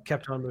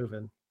kept on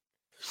moving.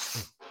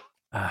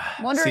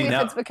 Wondering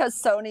if it's because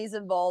Sony's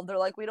involved. They're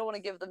like, we don't want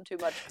to give them too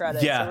much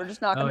credit, so we're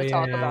just not going to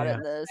talk about it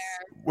in this.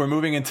 We're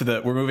moving into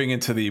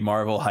the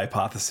Marvel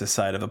hypothesis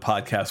side of the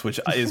podcast, which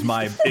is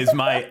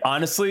my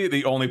honestly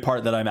the only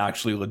part that I'm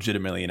actually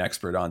legitimately an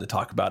expert on to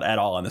talk about at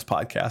all on this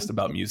podcast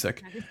about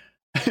music.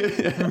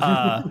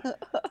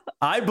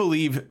 I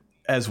believe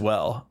as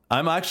well.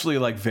 I'm actually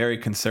like very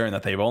concerned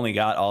that they've only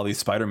got all these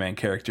Spider-Man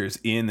characters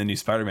in the new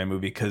Spider-Man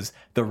movie because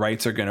the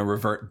rights are going to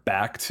revert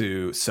back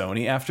to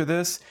Sony after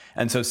this.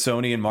 And so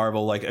Sony and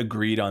Marvel like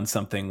agreed on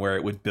something where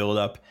it would build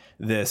up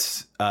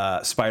this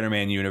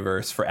Spider-Man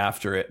universe for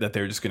after it, that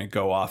they're just going to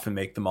go off and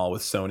make them all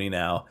with Sony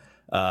now.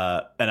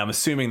 And I'm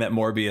assuming that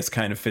Morbius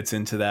kind of fits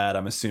into that.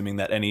 I'm assuming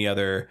that any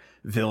other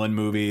villain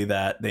movie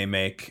that they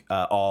make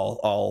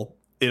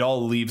it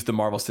all leaves the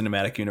Marvel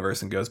Cinematic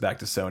Universe and goes back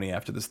to Sony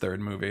after this third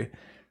movie.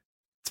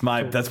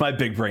 That's my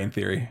big brain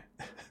theory.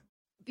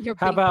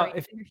 How about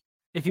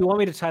if you want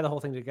me to tie the whole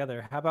thing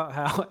together, how about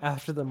how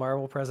after the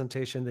Marvel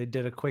presentation they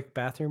did a quick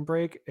bathroom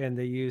break and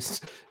they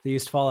used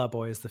Fall Out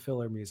Boy as the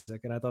filler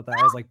music, and I thought that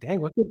I was like, dang,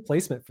 what good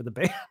placement for the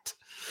band.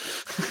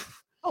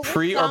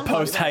 Pre or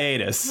post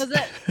hiatus? Was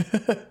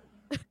it?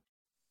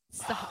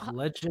 Stop.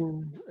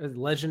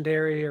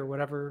 Legendary or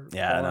whatever.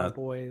 Yeah, Fall no, Out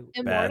Boy.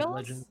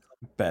 Immortals?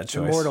 Bad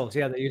choice. Immortals,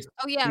 yeah, they used.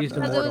 Oh yeah, used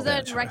because it was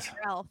Immortals. in Wreck-It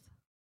Ralph.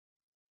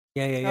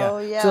 Yeah. Oh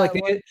yeah. So like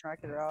it they, was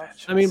Wreck-It Ralph.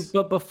 I mean,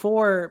 but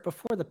before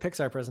the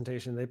Pixar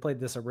presentation, they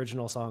played this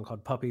original song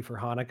called "Puppy for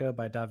Hanukkah"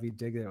 by David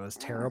Digg. That was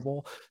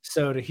terrible.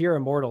 So to hear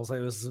Immortals, it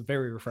was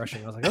very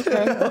refreshing. I was like,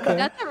 okay.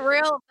 That's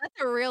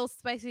a real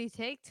spicy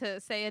take to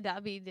say a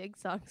David Digg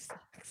song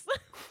sucks.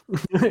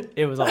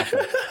 It was awful.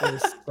 It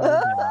was so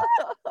bad.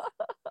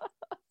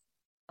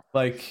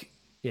 Like,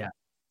 yeah.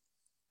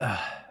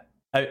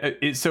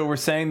 So we're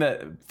saying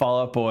that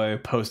Fall Out Boy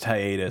post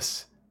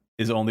hiatus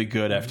is only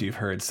good after you've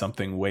heard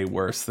something way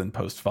worse than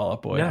post Fall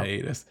Out Boy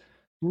hiatus.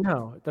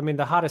 No, I mean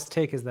the hottest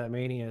take is that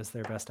Mania is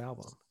their best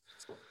album.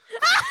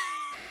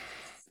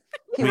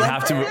 We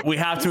have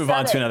to move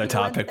on to another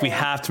topic. We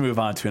have to move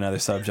on to another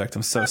subject.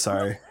 I'm so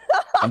sorry.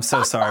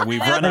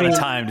 We've run out of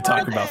time to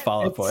talk about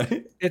Fall Out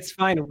Boy. It's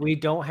fine. We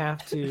don't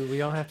have to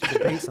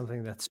debate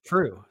something that's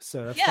true.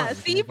 So that's fine.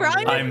 See,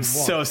 Brian. I'm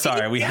so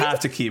sorry. We have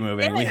to keep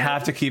moving. We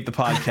have to keep the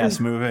podcast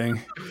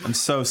moving. I'm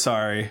so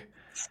sorry.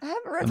 I have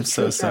a I'm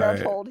so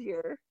sorry. Uphold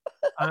here.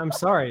 I'm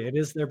sorry. It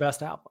is their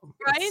best album.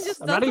 Brian just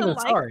doesn't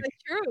like the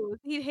truth.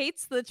 He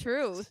hates the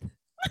truth.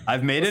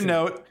 I've made a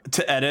note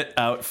to edit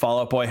out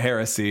Fall Out Boy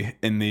heresy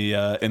in the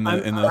I'm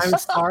sorry. in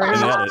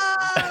the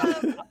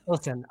edit.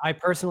 Listen, I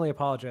personally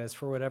apologize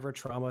for whatever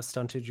trauma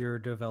stunted your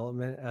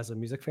development as a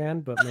music fan,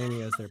 but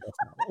Mania is their best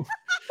album.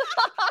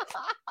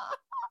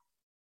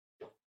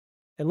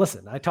 And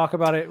listen, I talk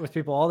about it with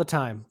people all the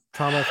time.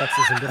 Trauma affects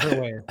us in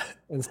different ways,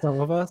 and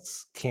some of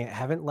us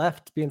haven't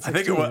left being 16.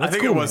 I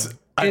think it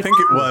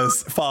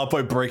was Fall Out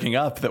Boy breaking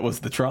up that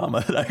was the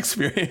trauma that I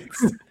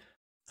experienced.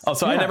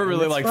 Also, I never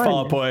really liked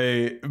Fall Out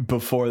Boy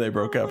before they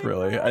broke up,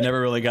 really. I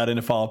never really got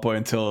into Fall Out Boy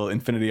until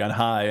Infinity on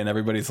High, and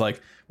everybody's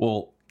like,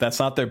 well, that's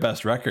not their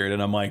best record.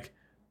 And I'm like,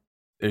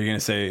 are you going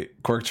to say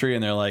Cork Tree?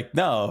 And they're like,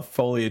 no,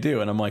 Folie à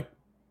Deux. And I'm like,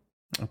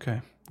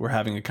 okay, we're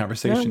having a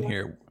conversation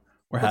here.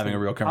 We're having a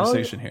real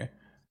conversation here.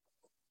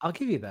 I'll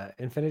give you that.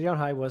 Infinity on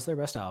High was their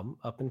best album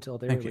up until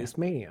they released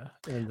Mania.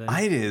 And then,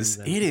 it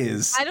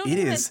is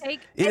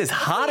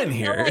hot in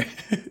here.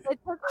 It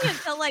took me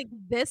until like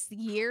this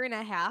year and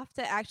a half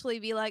to actually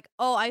be like,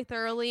 oh, I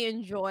thoroughly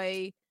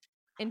enjoy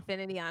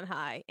Infinity on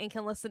High and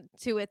can listen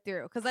to it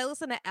through. Because I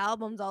listen to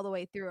albums all the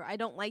way through. I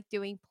don't like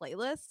doing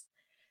playlists.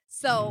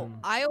 So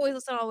I always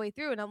listen all the way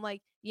through. And I'm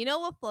like, you know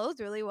what flows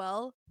really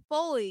well?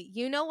 Foley.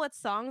 You know what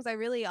songs I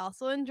really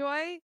also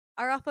enjoy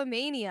are off of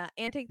Mania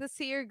and Take This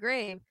to Your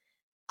Grave.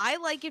 I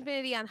like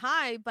Infinity on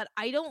High, but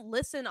I don't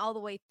listen all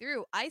the way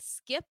through. I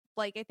skip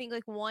I think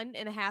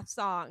 1.5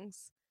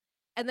 songs.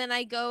 And then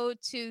I go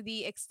to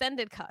the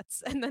extended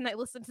cuts and then I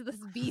listen to the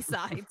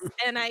B-sides.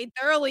 And I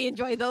thoroughly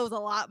enjoy those a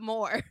lot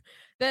more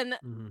than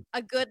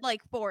a good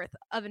fourth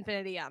of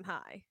Infinity on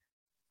High.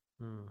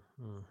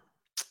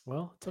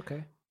 Well, it's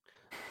okay.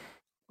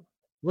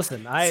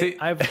 Listen, See-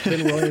 I've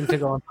been willing to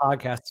go on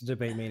podcasts to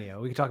debate Mania.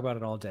 We can talk about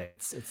it all day.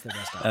 It's the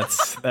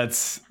best.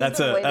 That's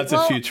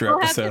a future we'll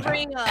have to episode.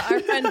 bring our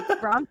friend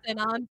Brompton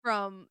on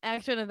from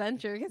Action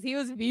Adventure because he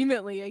was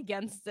vehemently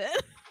against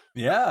it.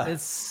 Yeah.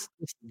 It's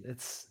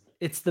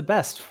the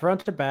best.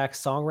 Front to back,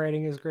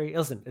 songwriting is great.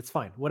 Listen, it's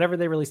fine. Whatever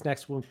they release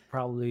next will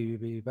probably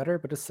be better,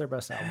 but it's their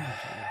best album.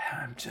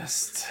 I'm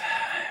just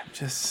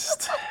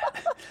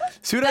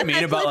see what I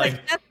mean about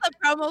like that's the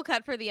promo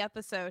cut for the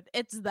episode.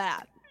 It's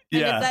that. And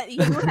Yeah. it's that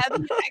you have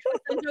an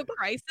existential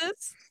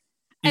crisis.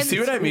 You and see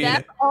what I mean?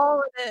 That's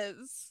all it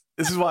is.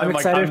 This is why I'm like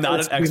excited I'm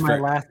not for an this to be my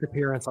expert. last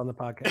appearance on the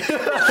podcast.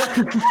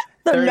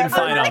 Third and Never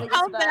final. mind.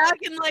 Come back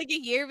in like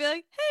a year, be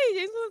like, "Hey,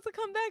 James wants to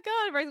come back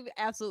on." Right?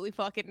 Absolutely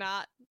fucking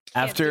not.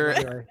 Can't do After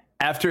it. Sorry.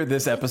 after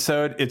this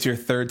episode, it's your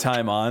third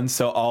time on,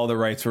 so all the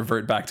rights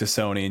revert back to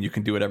Sony, and you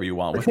can do whatever you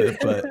want with it.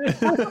 But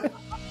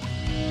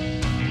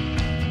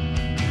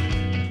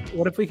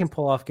What if we can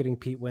pull off getting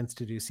Pete Wentz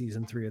to do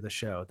season 3 of the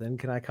show? Then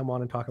can I come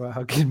on and talk about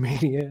how good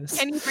Mania is?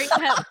 Can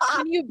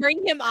you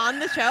bring him on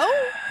the show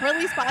for at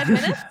least 5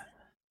 minutes?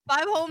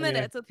 5 whole Yeah.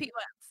 minutes with Pete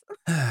Wentz.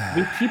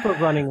 We keep a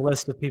running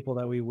list of people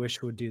that we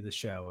wish would do the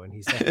show, and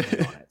he's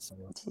definitely on it. So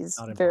He's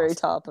not very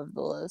impossible. top of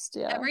the list.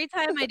 Yeah. Every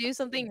time I do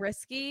something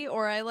risky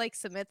or I like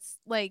submit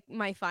like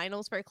my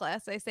finals for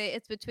class, I say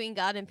it's between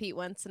God and Pete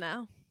Wentz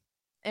now,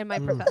 and my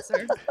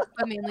professor,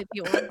 but mainly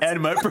Pete Wentz.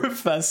 and my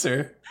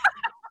professor.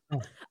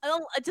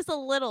 Just a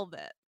little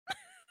bit.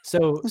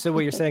 So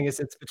what you're saying is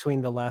it's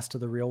between the last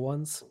of the real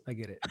ones? I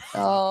get it.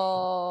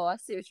 Oh, I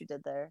see what you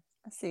did there.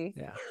 I see.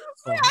 Yeah.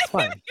 Well, it's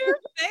fine. Your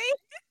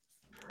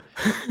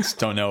face. Just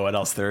don't know what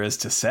else there is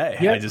to say.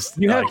 Yeah, I just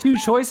you have like, 2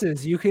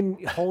 choices. You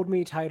can hold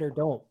me tight or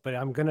don't, but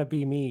I'm gonna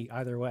be me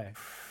either way.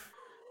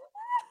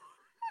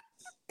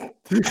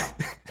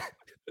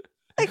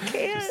 I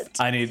can't.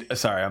 I need.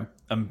 Sorry,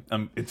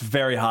 I'm. It's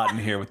very hot in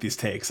here with these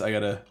takes. I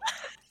gotta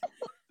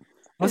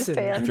Listen,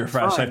 fan. have to it's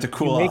refresh. I fine. have to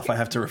cool You make off. I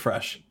have to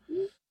refresh.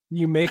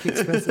 You make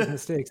expensive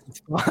mistakes. It's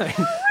fine.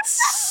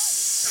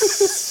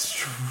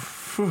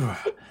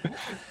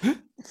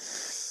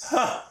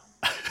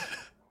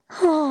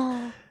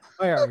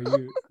 Where are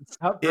you?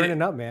 Stop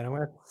burning up, man. I'm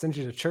gonna send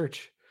you to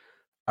church.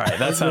 All right,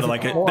 that sounded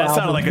like a Whole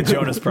album.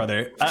 Jonas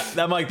Brother.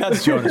 I'm like,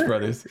 that's Jonas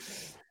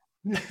Brothers.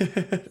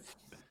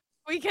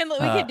 We can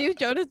do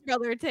Jonas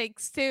Brother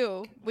takes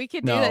too. We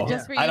could do No, that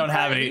just for you. I don't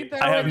have Brad. any. You throw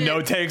I have it no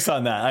in. takes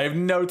on that. I have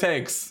no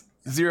takes.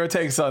 0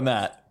 takes on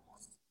that.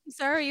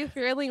 Sorry, you're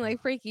feeling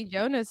like Freaky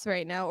Jonas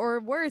right now, or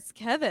worse,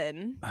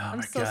 Kevin. Oh I'm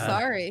my so God.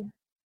 sorry.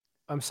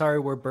 I'm sorry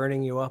we're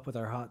burning you up with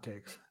our hot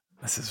takes.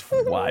 This is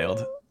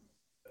wild.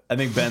 I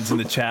think Ben's in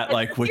the chat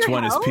like, which your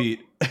one is help? Pete?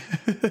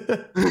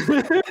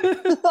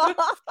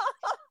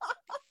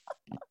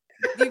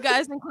 You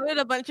guys included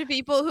a bunch of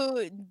people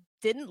who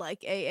didn't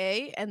like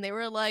AA, and they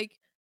were like,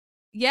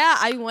 "Yeah,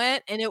 I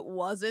went, and it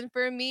wasn't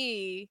for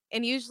me."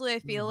 And usually, I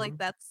feel like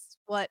that's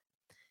what.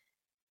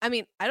 I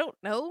mean, I don't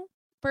know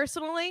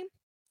personally.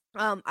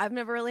 I've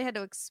never really had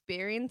to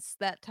experience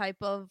that type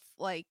of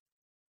like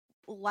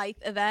life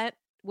event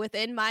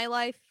within my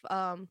life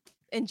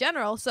in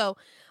general. So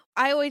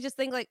I always just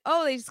think like,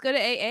 oh, they just go to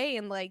AA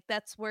and like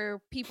that's where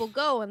people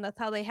go and that's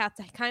how they have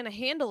to kind of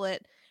handle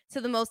it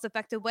to the most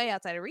effective way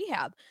outside of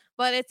rehab.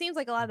 But it seems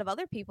like a lot of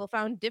other people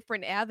found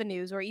different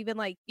avenues or even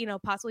like,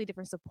 possibly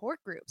different support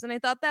groups. And I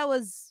thought that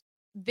was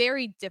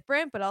very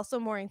different, but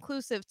also more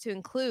inclusive to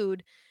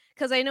include.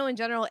 Because I know in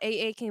general,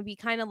 AA can be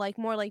kind of like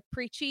more like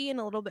preachy and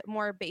a little bit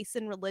more based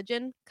in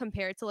religion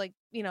compared to like,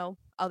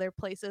 other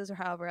places or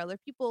however other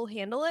people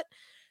handle it.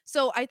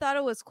 So I thought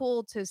it was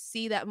cool to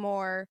see that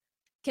more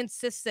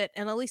consistent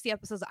and at least the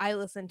episodes I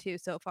listened to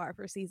so far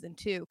for season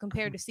 2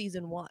 compared to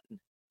season 1.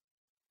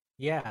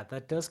 Yeah,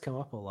 that does come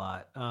up a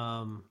lot.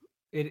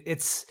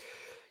 It's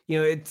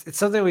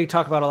something we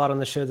talk about a lot on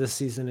the show this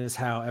season is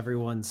how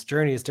everyone's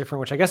journey is different,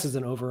 which I guess is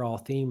an overall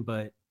theme.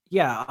 But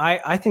yeah,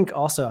 I think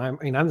also,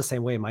 I'm the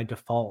same way. My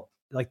default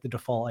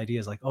idea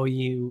is like, oh,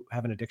 you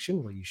have an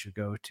addiction? Well, you should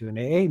go to an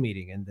AA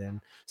meeting and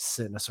then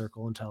sit in a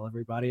circle and tell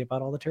everybody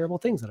about all the terrible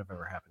things that have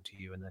ever happened to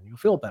you. And then you'll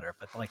feel better.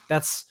 But like,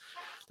 that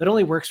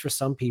only works for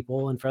some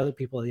people. And for other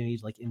people, they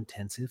need like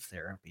intensive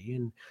therapy.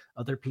 And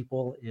other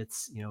people,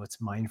 it's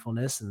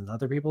mindfulness. And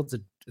other people,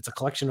 it's a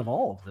collection of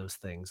all of those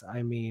things.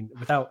 I mean,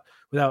 without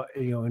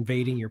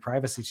invading your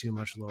privacy too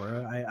much,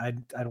 Laura,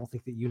 I don't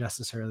think that you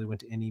necessarily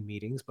went to any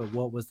meetings, but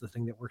what was the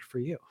thing that worked for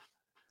you?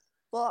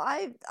 Well,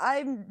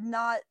 I'm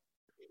not.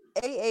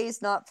 AA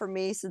is not for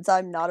me since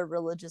I'm not a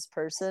religious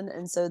person,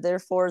 and so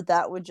therefore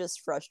that would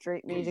just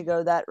frustrate me to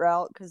go that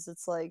route because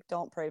it's like,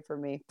 don't pray for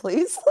me,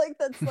 please. Like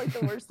that's like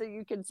the worst thing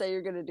you can say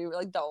you're gonna do.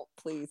 Like, don't,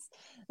 please.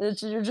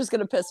 You're just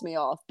gonna piss me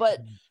off. But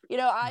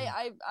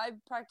I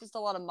practiced a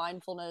lot of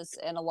mindfulness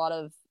and a lot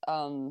of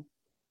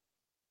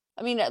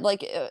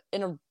like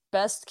in a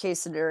best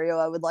case scenario,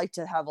 I would like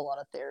to have a lot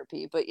of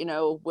therapy, but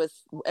with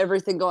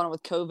everything going on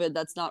with COVID,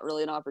 that's not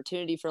really an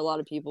opportunity for a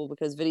lot of people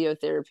because video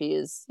therapy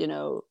is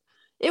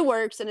it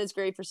works and it's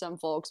great for some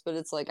folks, but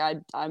it's like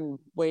I'm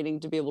waiting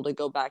to be able to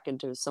go back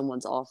into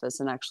someone's office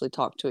and actually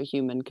talk to a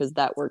human because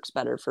that works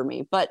better for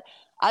me. But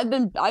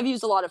I've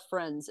used a lot of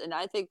friends, and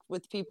I think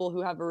with people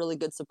who have a really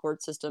good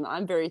support system,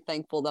 I'm very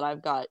thankful that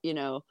I've got,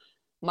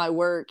 my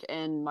work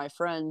and my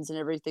friends and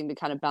everything to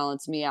kind of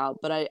balance me out.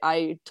 But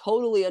I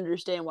totally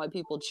understand why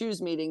people choose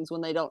meetings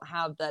when they don't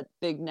have that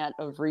big net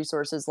of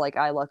resources like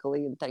I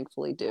luckily and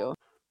thankfully do.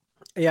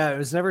 Yeah, it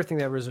was never a thing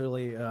that was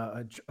really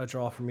a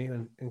draw for me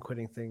in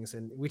quitting things.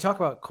 And we talk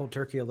about cold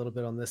turkey a little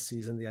bit on this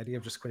season, the idea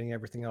of just quitting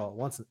everything all at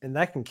once, and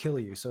that can kill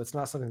you. So it's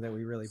not something that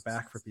we really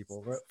back for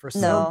people. For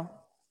some, No.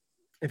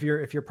 if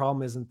your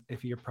problem is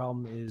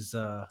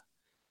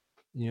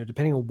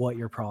depending on what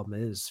your problem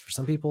is, for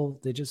some people,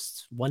 they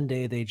just one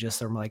day they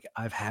just are like,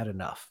 I've had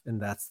enough, and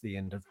that's the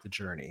end of the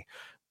journey.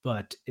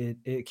 But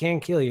it can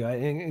kill you.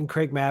 In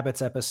Craig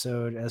Mabbitt's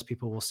episode, as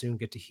people will soon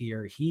get to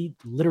hear, he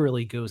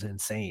literally goes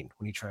insane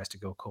when he tries to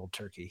go cold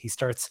turkey. He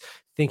starts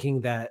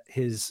thinking that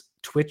his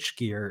Twitch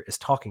gear is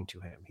talking to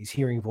him. He's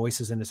hearing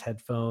voices in his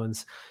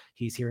headphones.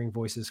 He's hearing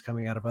voices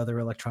coming out of other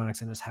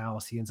electronics in his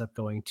house. He ends up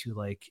going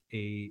to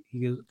he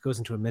goes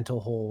into a mental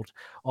hold,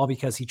 all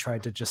because he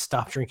tried to just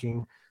stop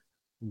drinking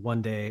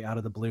one day out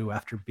of the blue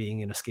after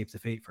being in Escape the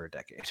Fate for a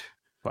decade.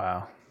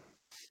 Wow.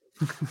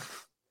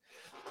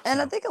 And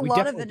So I think a we lot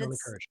of definitely it don't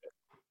is encourage it.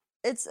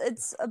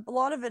 it's a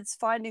lot of it's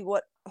finding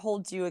what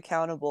holds you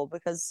accountable,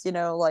 because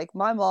like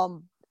my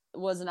mom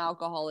was an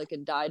alcoholic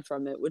and died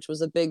from it, which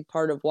was a big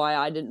part of why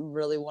I didn't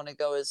really want to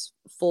go as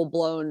full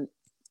blown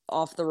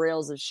off the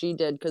rails as she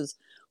did, because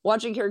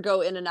watching her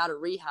go in and out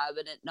of rehab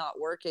and it not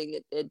working,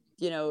 it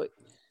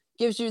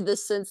gives you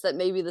this sense that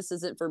maybe this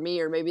isn't for me,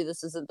 or maybe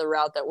this isn't the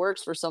route that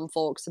works for some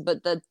folks.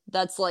 But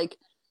that's like,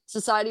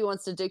 society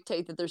wants to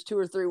dictate that there's 2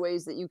 or 3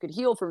 ways that you could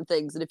heal from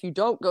things, and if you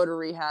don't go to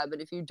rehab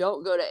and if you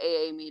don't go to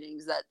AA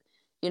meetings, that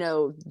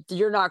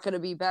you're not going to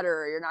be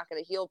better, or you're not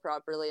going to heal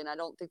properly. And I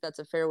don't think that's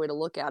a fair way to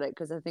look at it,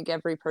 because I think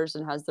every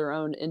person has their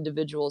own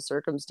individual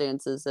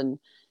circumstances, and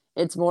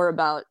it's more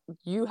about,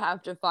 you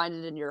have to find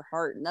it in your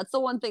heart. And that's the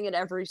one thing in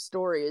every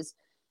story is,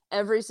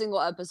 every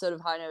single episode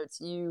of High Notes,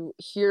 you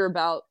hear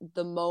about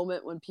the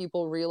moment when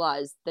people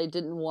realize they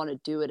didn't want to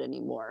do it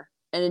anymore.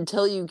 And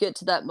until you get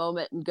to that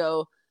moment and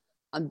go,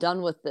 I'm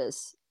done with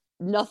this,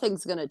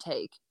 nothing's going to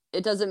take.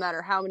 It doesn't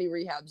matter how many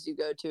rehabs you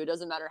go to. It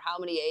doesn't matter how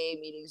many AA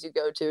meetings you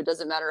go to. It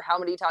doesn't matter how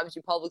many times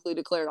you publicly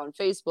declare it on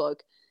Facebook.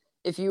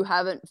 If you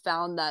haven't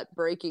found that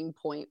breaking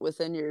point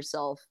within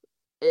yourself,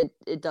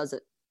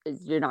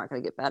 you're not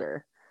going to get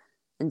better.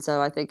 And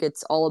so I think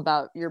it's all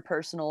about your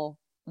personal,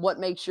 what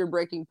makes your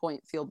breaking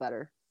point feel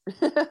better.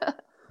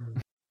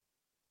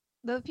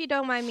 Though, if you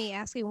don't mind me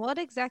asking, what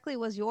exactly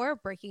was your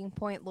breaking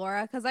point,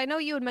 Laura? Because I know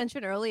you had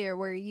mentioned earlier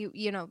where you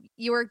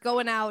were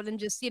going out and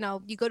just,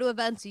 you go to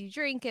events, you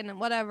drink and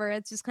whatever.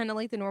 It's just kind of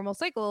like the normal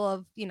cycle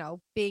of,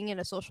 being in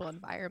a social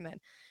environment.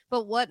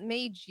 But what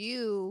made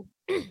you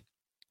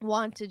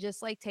want to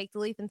just like take the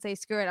leap and say,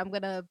 screw it, I'm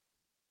going to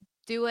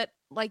do it?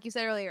 Like you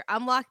said earlier,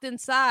 I'm locked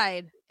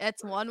inside.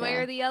 It's one way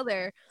or the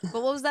other.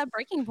 But what was that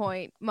breaking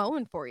point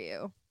moment for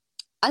you?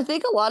 I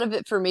think a lot of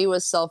it for me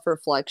was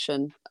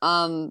self-reflection,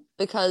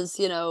 because,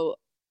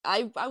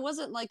 I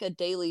wasn't like a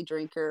daily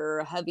drinker or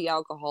a heavy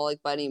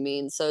alcoholic by any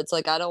means. So it's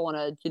like, I don't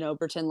want to,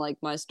 pretend like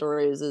my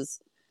story is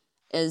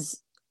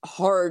as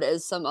hard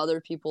as some other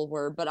people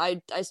were. But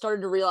I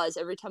started to realize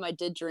every time I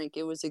did drink,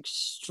 it was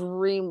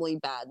extremely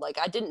bad. Like,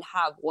 I didn't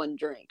have one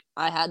drink.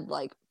 I had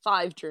like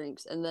 5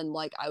 drinks, and then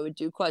like I would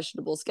do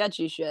questionable,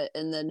 sketchy shit.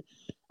 And then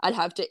I'd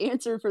have to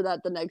answer for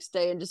that the next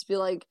day and just be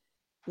like,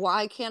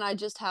 why can't I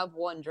just have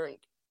one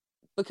drink?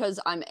 Because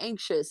I'm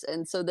anxious,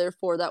 and so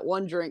therefore that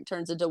one drink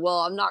turns into,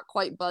 well, I'm not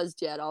quite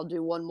buzzed yet, I'll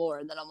do one more,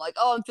 and then I'm like,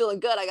 oh, I'm feeling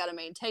good, I got to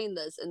maintain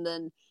this, and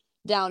then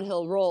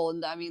downhill roll.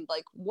 And I mean,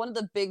 like, one of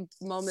the big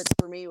moments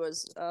for me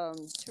was 2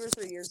 or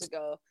 3 years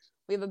ago.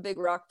 We have a big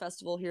rock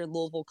festival here in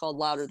Louisville called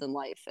Louder Than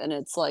Life, and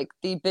it's like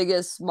the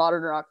biggest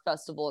modern rock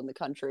festival in the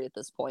country at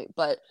this point.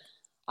 But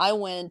I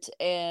went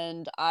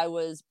and I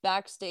was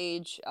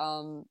backstage,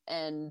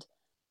 and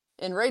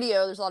in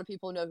radio, there's a lot of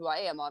people who know who I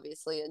am,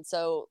 obviously. And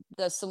so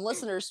some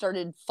listeners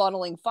started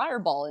funneling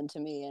Fireball into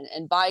me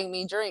and buying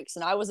me drinks.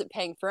 And I wasn't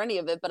paying for any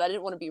of it, but I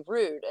didn't want to be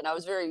rude. And I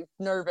was very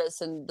nervous.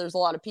 And there's a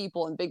lot of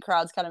people, and big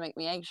crowds kind of make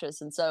me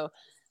anxious. And so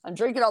I'm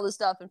drinking all this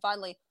stuff. And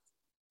finally,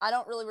 I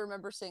don't really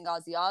remember seeing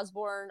Ozzy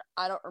Osbourne.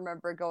 I don't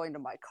remember going to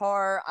my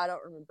car. I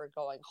don't remember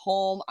going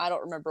home. I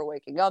don't remember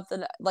waking up.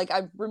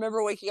 I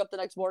remember waking up the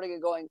next morning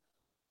and going,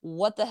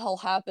 what the hell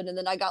happened? And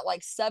then I got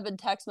like 7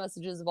 text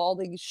messages of all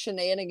the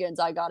shenanigans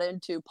I got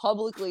into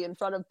publicly in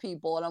front of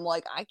people. And I'm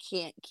like, I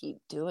can't keep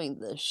doing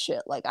this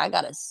shit. Like, I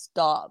gotta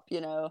stop,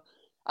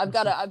 I've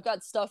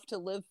got stuff to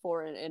live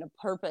for and a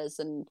purpose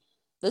and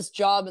this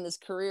job and this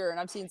career. And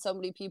I've seen so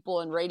many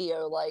people in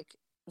radio, like,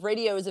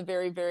 radio is a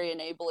very, very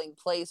enabling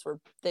place where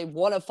they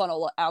want to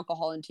funnel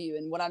alcohol into you.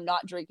 And when I'm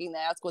not drinking, they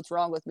ask what's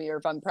wrong with me, or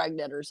if I'm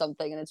pregnant or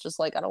something. And it's just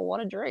like, I don't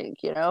want to drink,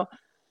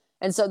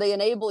 And so they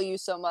enable you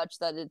so much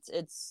that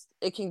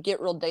it can get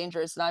real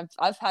dangerous. And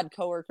I've had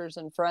coworkers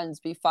and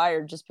friends be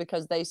fired just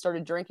because they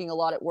started drinking a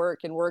lot at work,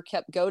 and work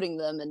kept goading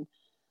them,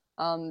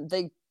 and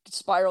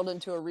spiraled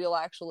into a real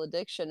actual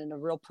addiction and a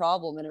real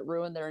problem, and it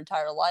ruined their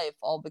entire life,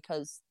 all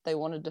because they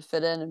wanted to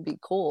fit in and be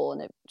cool.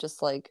 And it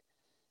just like,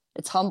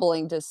 it's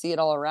humbling to see it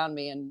all around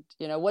me. And,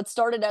 you know, what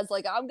started as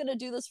like, I'm going to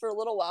do this for a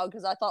little while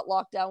because I thought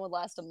lockdown would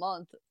last a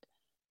month,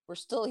 we're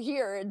still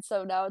here. And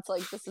so now it's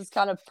like, this is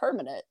kind of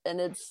permanent,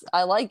 and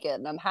I like it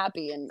and I'm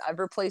happy. And I've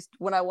replaced,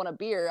 when I want a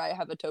beer, I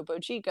have a Topo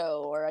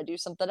Chico or I do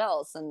something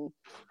else, and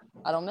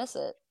I don't miss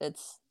it.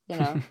 It's, you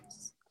know.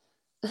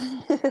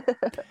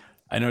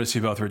 I noticed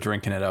you both were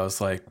drinking it. I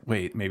was like,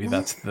 wait, maybe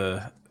that's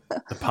the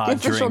pod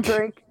the official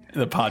drink.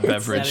 The pod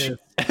beverage.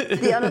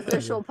 The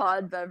unofficial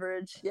pod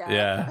beverage.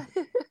 Yeah.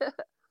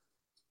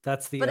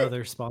 That's the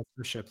other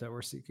sponsorship that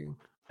we're seeking.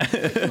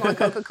 Come on,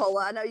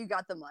 Coca-Cola. I know you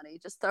got the money.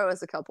 Just throw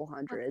us a couple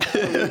hundred.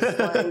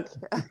 Like,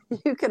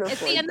 you can afford It's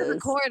the end of the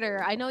this.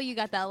 quarter. I know you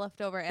got that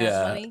leftover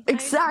ad money.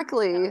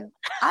 Exactly.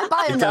 I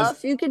buy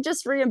enough. You could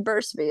just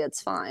reimburse me. It's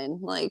fine.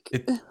 Like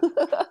it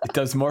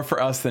does more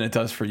for us than it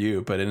does for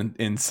you, but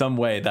in some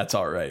way, that's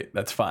all right.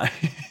 That's fine.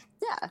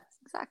 Yeah,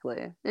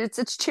 exactly.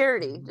 It's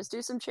charity. Just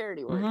do some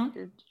charity work. Mm-hmm.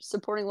 You're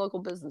supporting local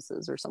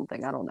businesses or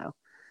something. I don't know.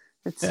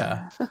 It's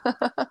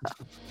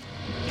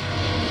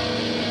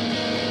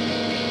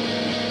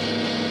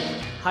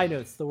High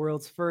Notes, the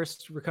world's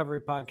first recovery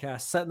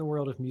podcast set in the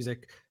world of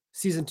music.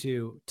 Season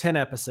 2, 10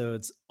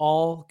 episodes,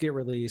 all get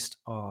released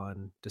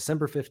on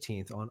December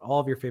 15th on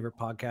all of your favorite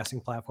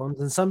podcasting platforms,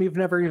 and some you've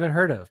never even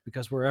heard of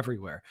because we're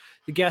everywhere.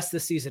 The guests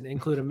this season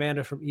include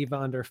Amanda from Eva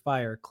Under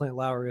Fire, Clint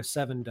Lowry of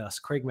Seven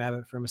Dust, Craig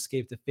Mabbitt from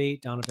Escape the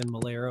Fate, Donovan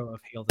Malero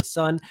of Hail the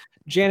Sun,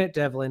 Janet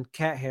Devlin,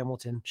 Kat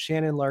Hamilton,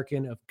 Shannon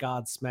Larkin of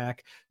Godsmack,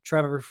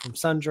 Trevor from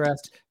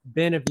Sundressed,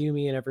 Ben of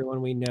Yumi and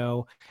Everyone We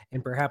Know,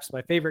 and perhaps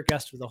my favorite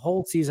guest of the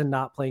whole season,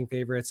 not playing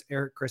favorites,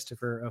 Eric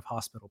Christopher of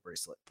Hospital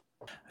Bracelet.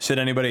 Should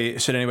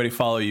anybody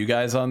follow you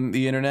guys on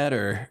the internet,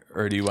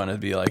 or do you want to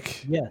be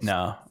like, yes.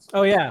 No?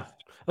 Oh yeah.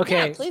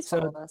 Okay. Yeah, please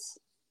follow us.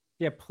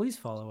 Yeah, please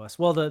follow us.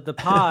 Well, the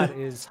pod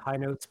is High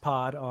Notes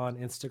Pod on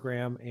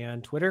Instagram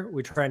and Twitter.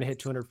 We're trying to hit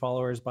 200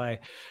 followers by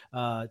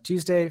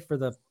Tuesday for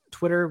the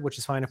Twitter, which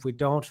is fine if we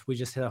don't. We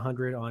just hit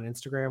 100 on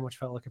Instagram, which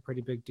felt like a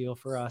pretty big deal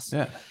for us.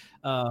 Yeah.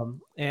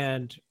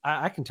 And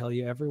I can tell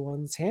you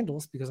everyone's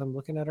handles because I'm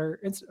looking at our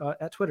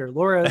at Twitter.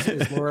 Laura's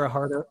is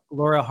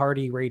Laura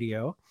Hardy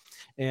Radio,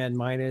 and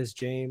mine is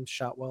James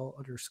Shotwell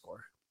 _.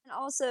 And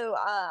also,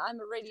 I'm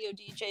a radio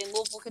DJ in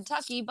Louisville,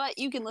 Kentucky, but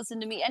you can listen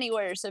to me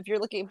anywhere. So if you're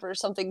looking for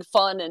something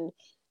fun and,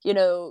 you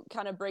know,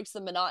 kind of breaks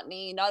the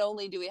monotony, not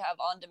only do we have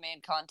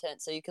on-demand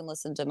content, so you can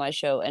listen to my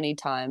show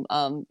anytime.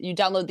 You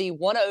download the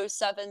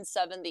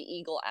 1077 The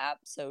Eagle app,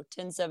 so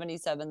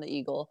 1077 The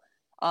Eagle.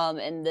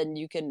 And then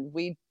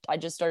I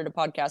just started a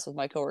podcast with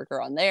my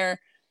coworker on there.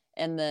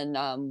 And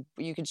then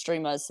you can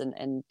stream us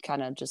and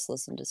kind of just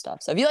listen to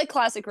stuff. So if you like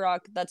classic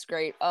rock, that's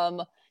great.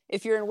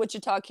 If you're in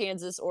Wichita,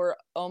 Kansas, or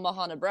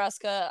Omaha,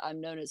 Nebraska,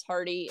 I'm known as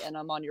Hardy, and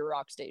I'm on your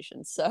rock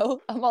station.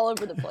 So I'm all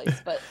over the place.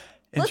 But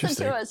listen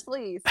to us,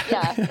 please.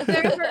 Yeah.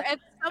 If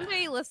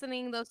somebody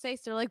listening those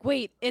days, they're like,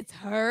 wait, it's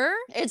her?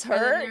 It's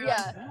her?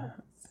 Yeah.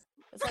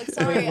 It's like,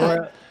 sorry,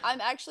 I'm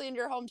actually in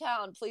your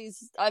hometown.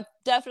 Please. I've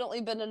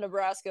definitely been to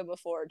Nebraska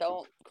before.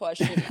 Don't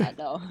question that.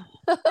 No.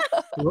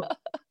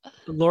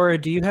 Laura,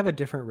 do you have a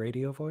different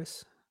radio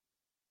voice?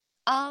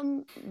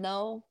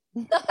 No,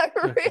 not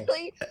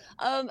really.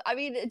 I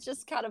mean, it's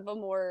just kind of a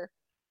more,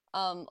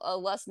 a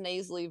less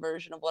nasally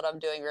version of what I'm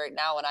doing right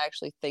now when I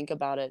actually think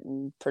about it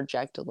and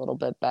project a little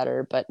bit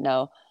better. But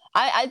no,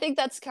 I think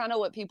that's kind of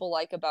what people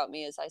like about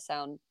me is I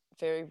sound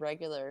very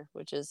regular,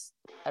 which is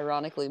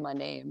ironically my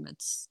name.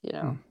 It's, you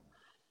know,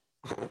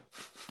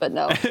 but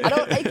no, I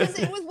don't, because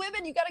with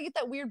women, you got to get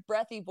that weird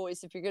breathy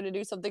voice if you're going to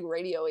do something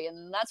radio-y.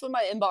 And that's when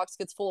my inbox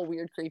gets full of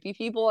weird, creepy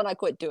people. And I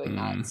quit doing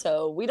that.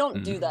 So we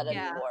don't do that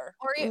anymore.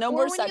 Or, no or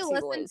more when sexy you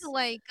listen voice. to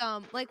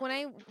like when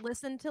I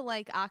listen to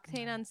like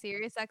Octane on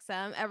Sirius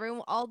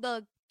XM, all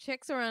the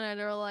chicks around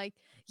it are like,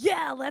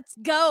 yeah, let's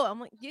go. I'm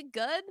like, you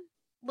good?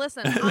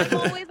 Listen, I'm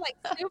always like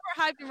super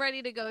hyped and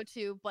ready to go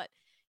too, but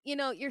you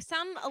know, you're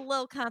sounding a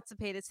little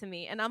constipated to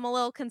me, and I'm a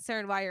little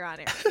concerned why you're on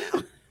it right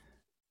now.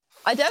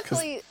 I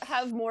definitely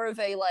have more of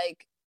a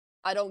like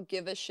I don't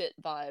give a shit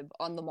vibe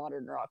on the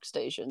modern rock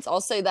stations.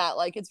 I'll say that.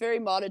 Like it's very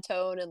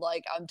monotone and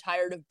like I'm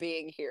tired of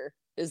being here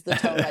is the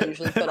tone I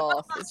usually put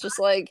off. It's just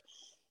like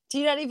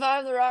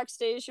T95 the rock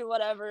station,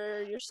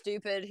 whatever. You're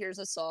stupid. Here's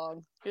a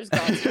song. Here's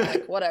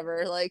Godsmack,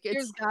 whatever. Like it's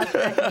Here's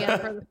Godsmack again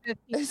for the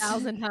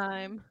 50,000th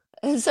time.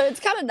 And so it's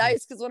kind of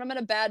nice because when I'm in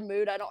a bad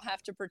mood, I don't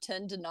have to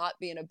pretend to not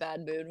be in a bad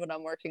mood when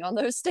I'm working on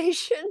those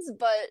stations.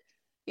 But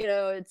you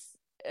know, it's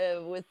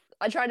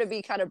I try to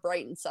be kind of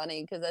bright and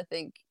sunny because I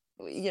think,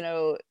 you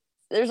know,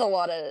 there's a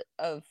lot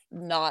of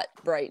not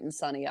bright and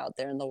sunny out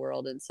there in the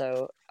world. And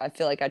so I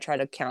feel like I try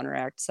to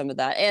counteract some of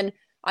that. And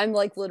I'm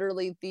like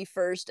literally the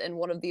first and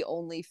one of the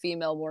only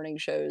female morning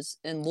shows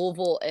in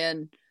Louisville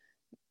and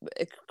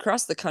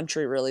across the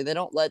country, really. They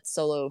don't let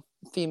solo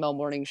female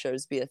morning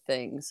shows be a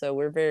thing. So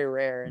we're very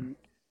rare. And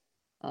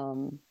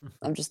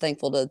I'm just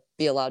thankful to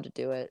be allowed to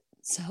do it.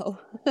 So...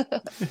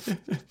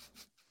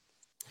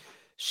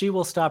 she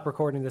will stop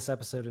recording this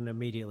episode and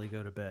immediately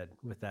go to bed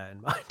with that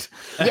in mind.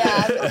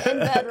 Yeah, I'm in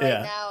bed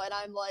right now, and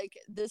I'm like,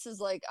 this is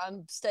like,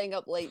 I'm staying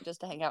up late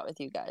just to hang out with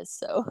you guys.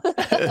 So,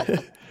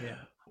 Yeah.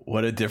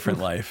 What a different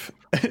life.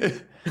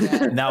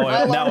 yeah. Now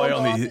My alarm I will go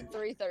off only at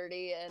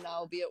 3:30, and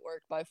I'll be at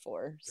work by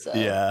 4. So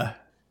yeah.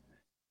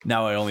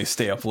 Now I only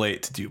stay up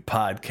late to do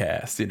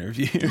podcast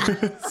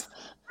interviews.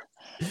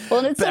 Well,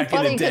 and it's Back so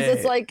in the funny because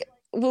it's day. like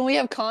when we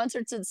have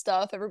concerts and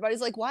stuff,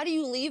 everybody's like, "Why do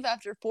you leave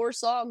after 4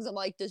 songs?" I'm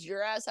like, "Does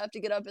your ass have to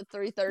get up at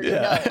 3:30?"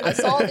 Yeah. No, I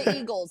saw the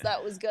Eagles.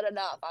 That was good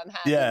enough. I'm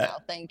happy Yeah. now.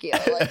 Thank you.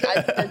 Like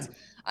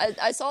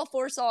I saw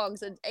 4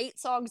 songs, and 8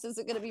 songs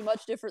isn't going to be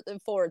much different than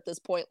 4 at this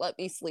point. Let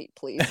me sleep,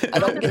 please. I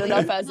don't get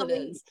enough as it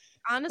is.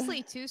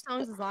 Honestly, 2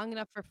 songs is long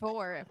enough for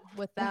 4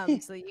 with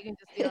them, so you can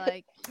just be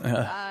like,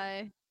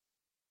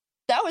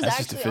 That was That's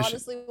just actually efficient.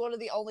 honestly one of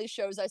the only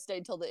shows I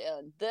stayed till the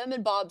end. Them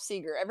and Bob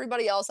Seger.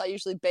 Everybody else I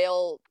usually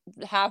bail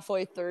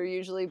halfway through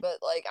usually, but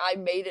like I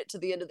made it to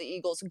the end of the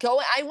Eagles.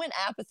 I went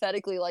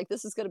apathetically like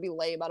this is gonna be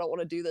lame. I don't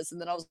want to do this.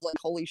 And then I was like,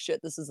 holy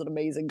shit, this is an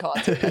amazing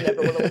concert. I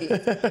never want to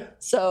leave.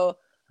 So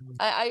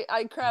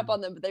I crap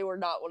on them, but they were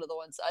not one of the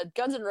ones.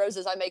 Guns N'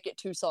 Roses, I make it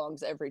 2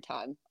 songs every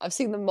time. I've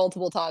seen them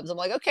multiple times. I'm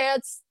like, okay,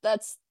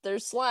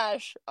 there's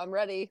Slash. I'm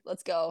ready.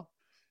 Let's go.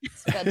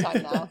 It's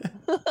bedtime now.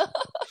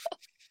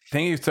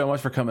 Thank you so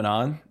much for coming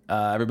on.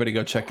 Everybody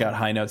go check out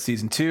High Notes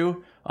Season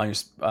 2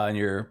 on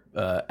your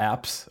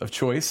apps of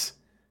choice.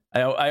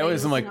 I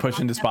always am like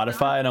pushing to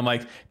Spotify, and I'm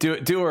like, do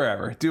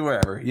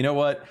wherever. You know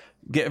what?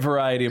 Get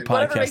variety of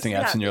Whatever makes podcasting you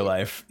apps in your happy.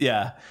 life.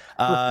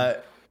 Yeah.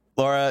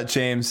 Laura,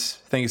 James,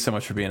 thank you so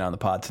much for being on the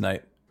pod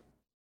tonight.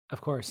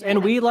 Of course.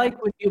 And we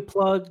like when you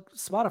plug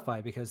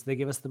Spotify because they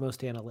give us the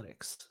most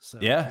analytics. So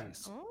Yeah.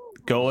 please.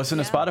 Go listen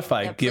to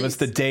Spotify. Yeah, Give us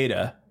the please.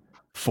 data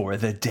for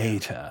the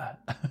data.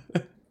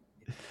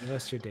 Give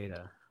us your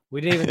data.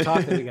 We didn't even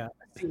talk that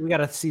we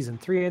got a season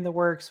 3 in the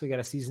works. We got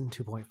a season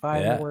 2.5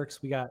 in Yeah. the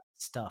works. We got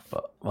stuff.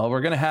 Well,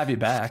 we're gonna have you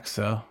back,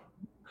 so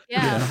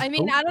yeah. I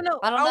mean, I don't know.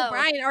 I don't know.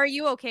 Brian, are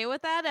you okay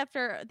with that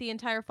after the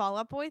entire Fall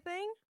Out Boy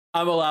thing?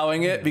 I'm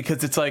allowing it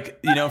because it's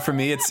like, for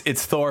me,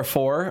 it's Thor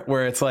 4,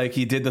 where it's like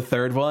he did the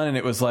 3rd one, and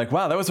it was like,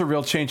 wow, that was a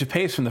real change of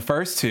pace from the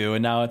first 2,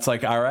 and now it's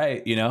like, all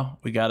right,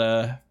 we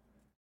gotta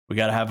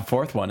have a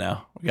 4th one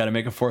now. We gotta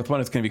make a 4th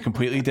one. It's gonna be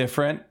completely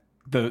different.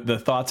 The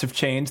thoughts have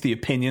changed. The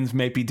opinions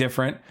may be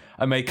different.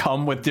 I may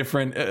come with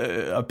different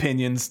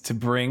opinions to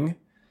bring.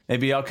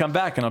 Maybe I'll come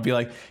back and I'll be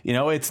like,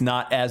 it's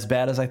not as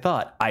bad as I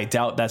thought. I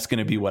doubt that's going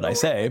to be what I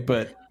say,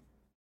 but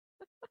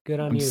Good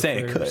on I'm you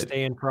saying it for could.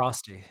 staying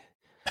frosty.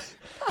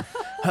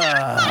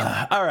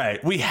 all right.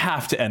 We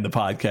have to end the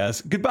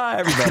podcast. Goodbye,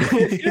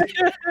 everybody.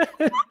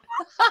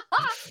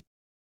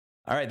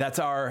 All right. That's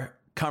our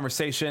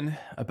conversation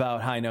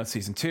about High Notes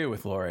Season 2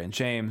 with Laura and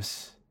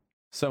James.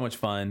 So much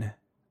fun.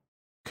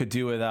 Could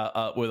do with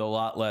a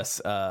lot less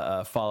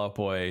Fall Out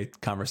Boy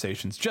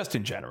conversations, just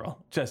in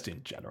general.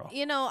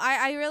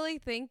 I really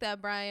think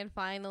that Brian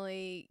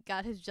finally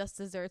got his just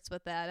desserts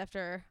with that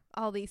after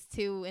all these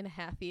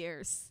 2.5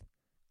 years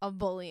of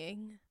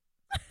bullying.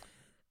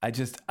 I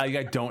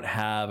don't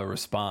have a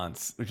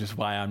response, which is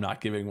why I'm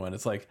not giving one.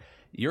 It's like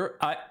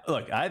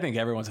I think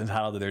everyone's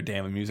entitled to their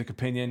damn music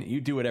opinion.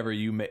 You do whatever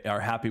you are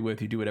happy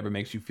with. You do whatever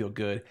makes you feel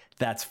good.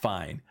 That's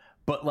fine.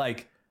 But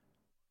like,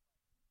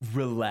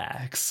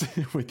 relax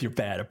with your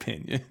bad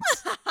opinions.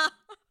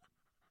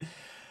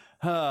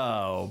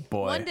 Oh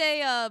boy. One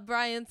day,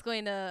 Brian's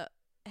going to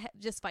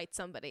just fight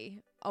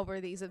somebody over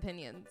these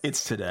opinions.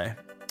 It's today.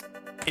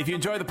 If you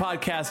enjoyed the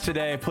podcast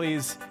today,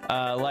 please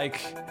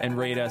like and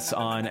rate us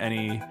on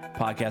any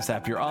podcast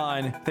app you're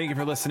on. Thank you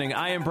for listening.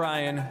 I am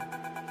Brian.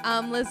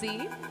 I'm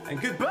Lizzie.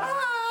 And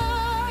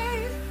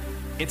goodbye.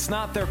 It's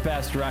not their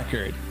best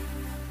record.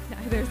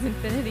 There's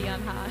infinity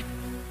on high.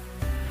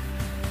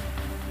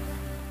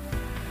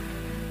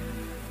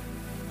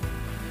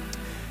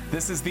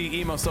 This is the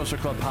Emo Social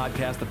Club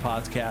podcast, the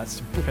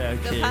podcast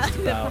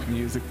about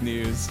music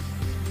news.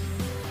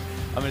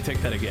 I'm going to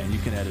take that again. You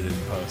can edit it in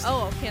post.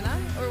 Oh, can I?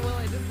 Or will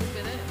I just leave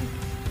it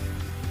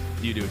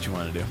in? You do what you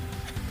want to do.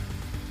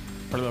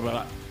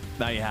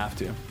 Now you have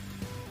to.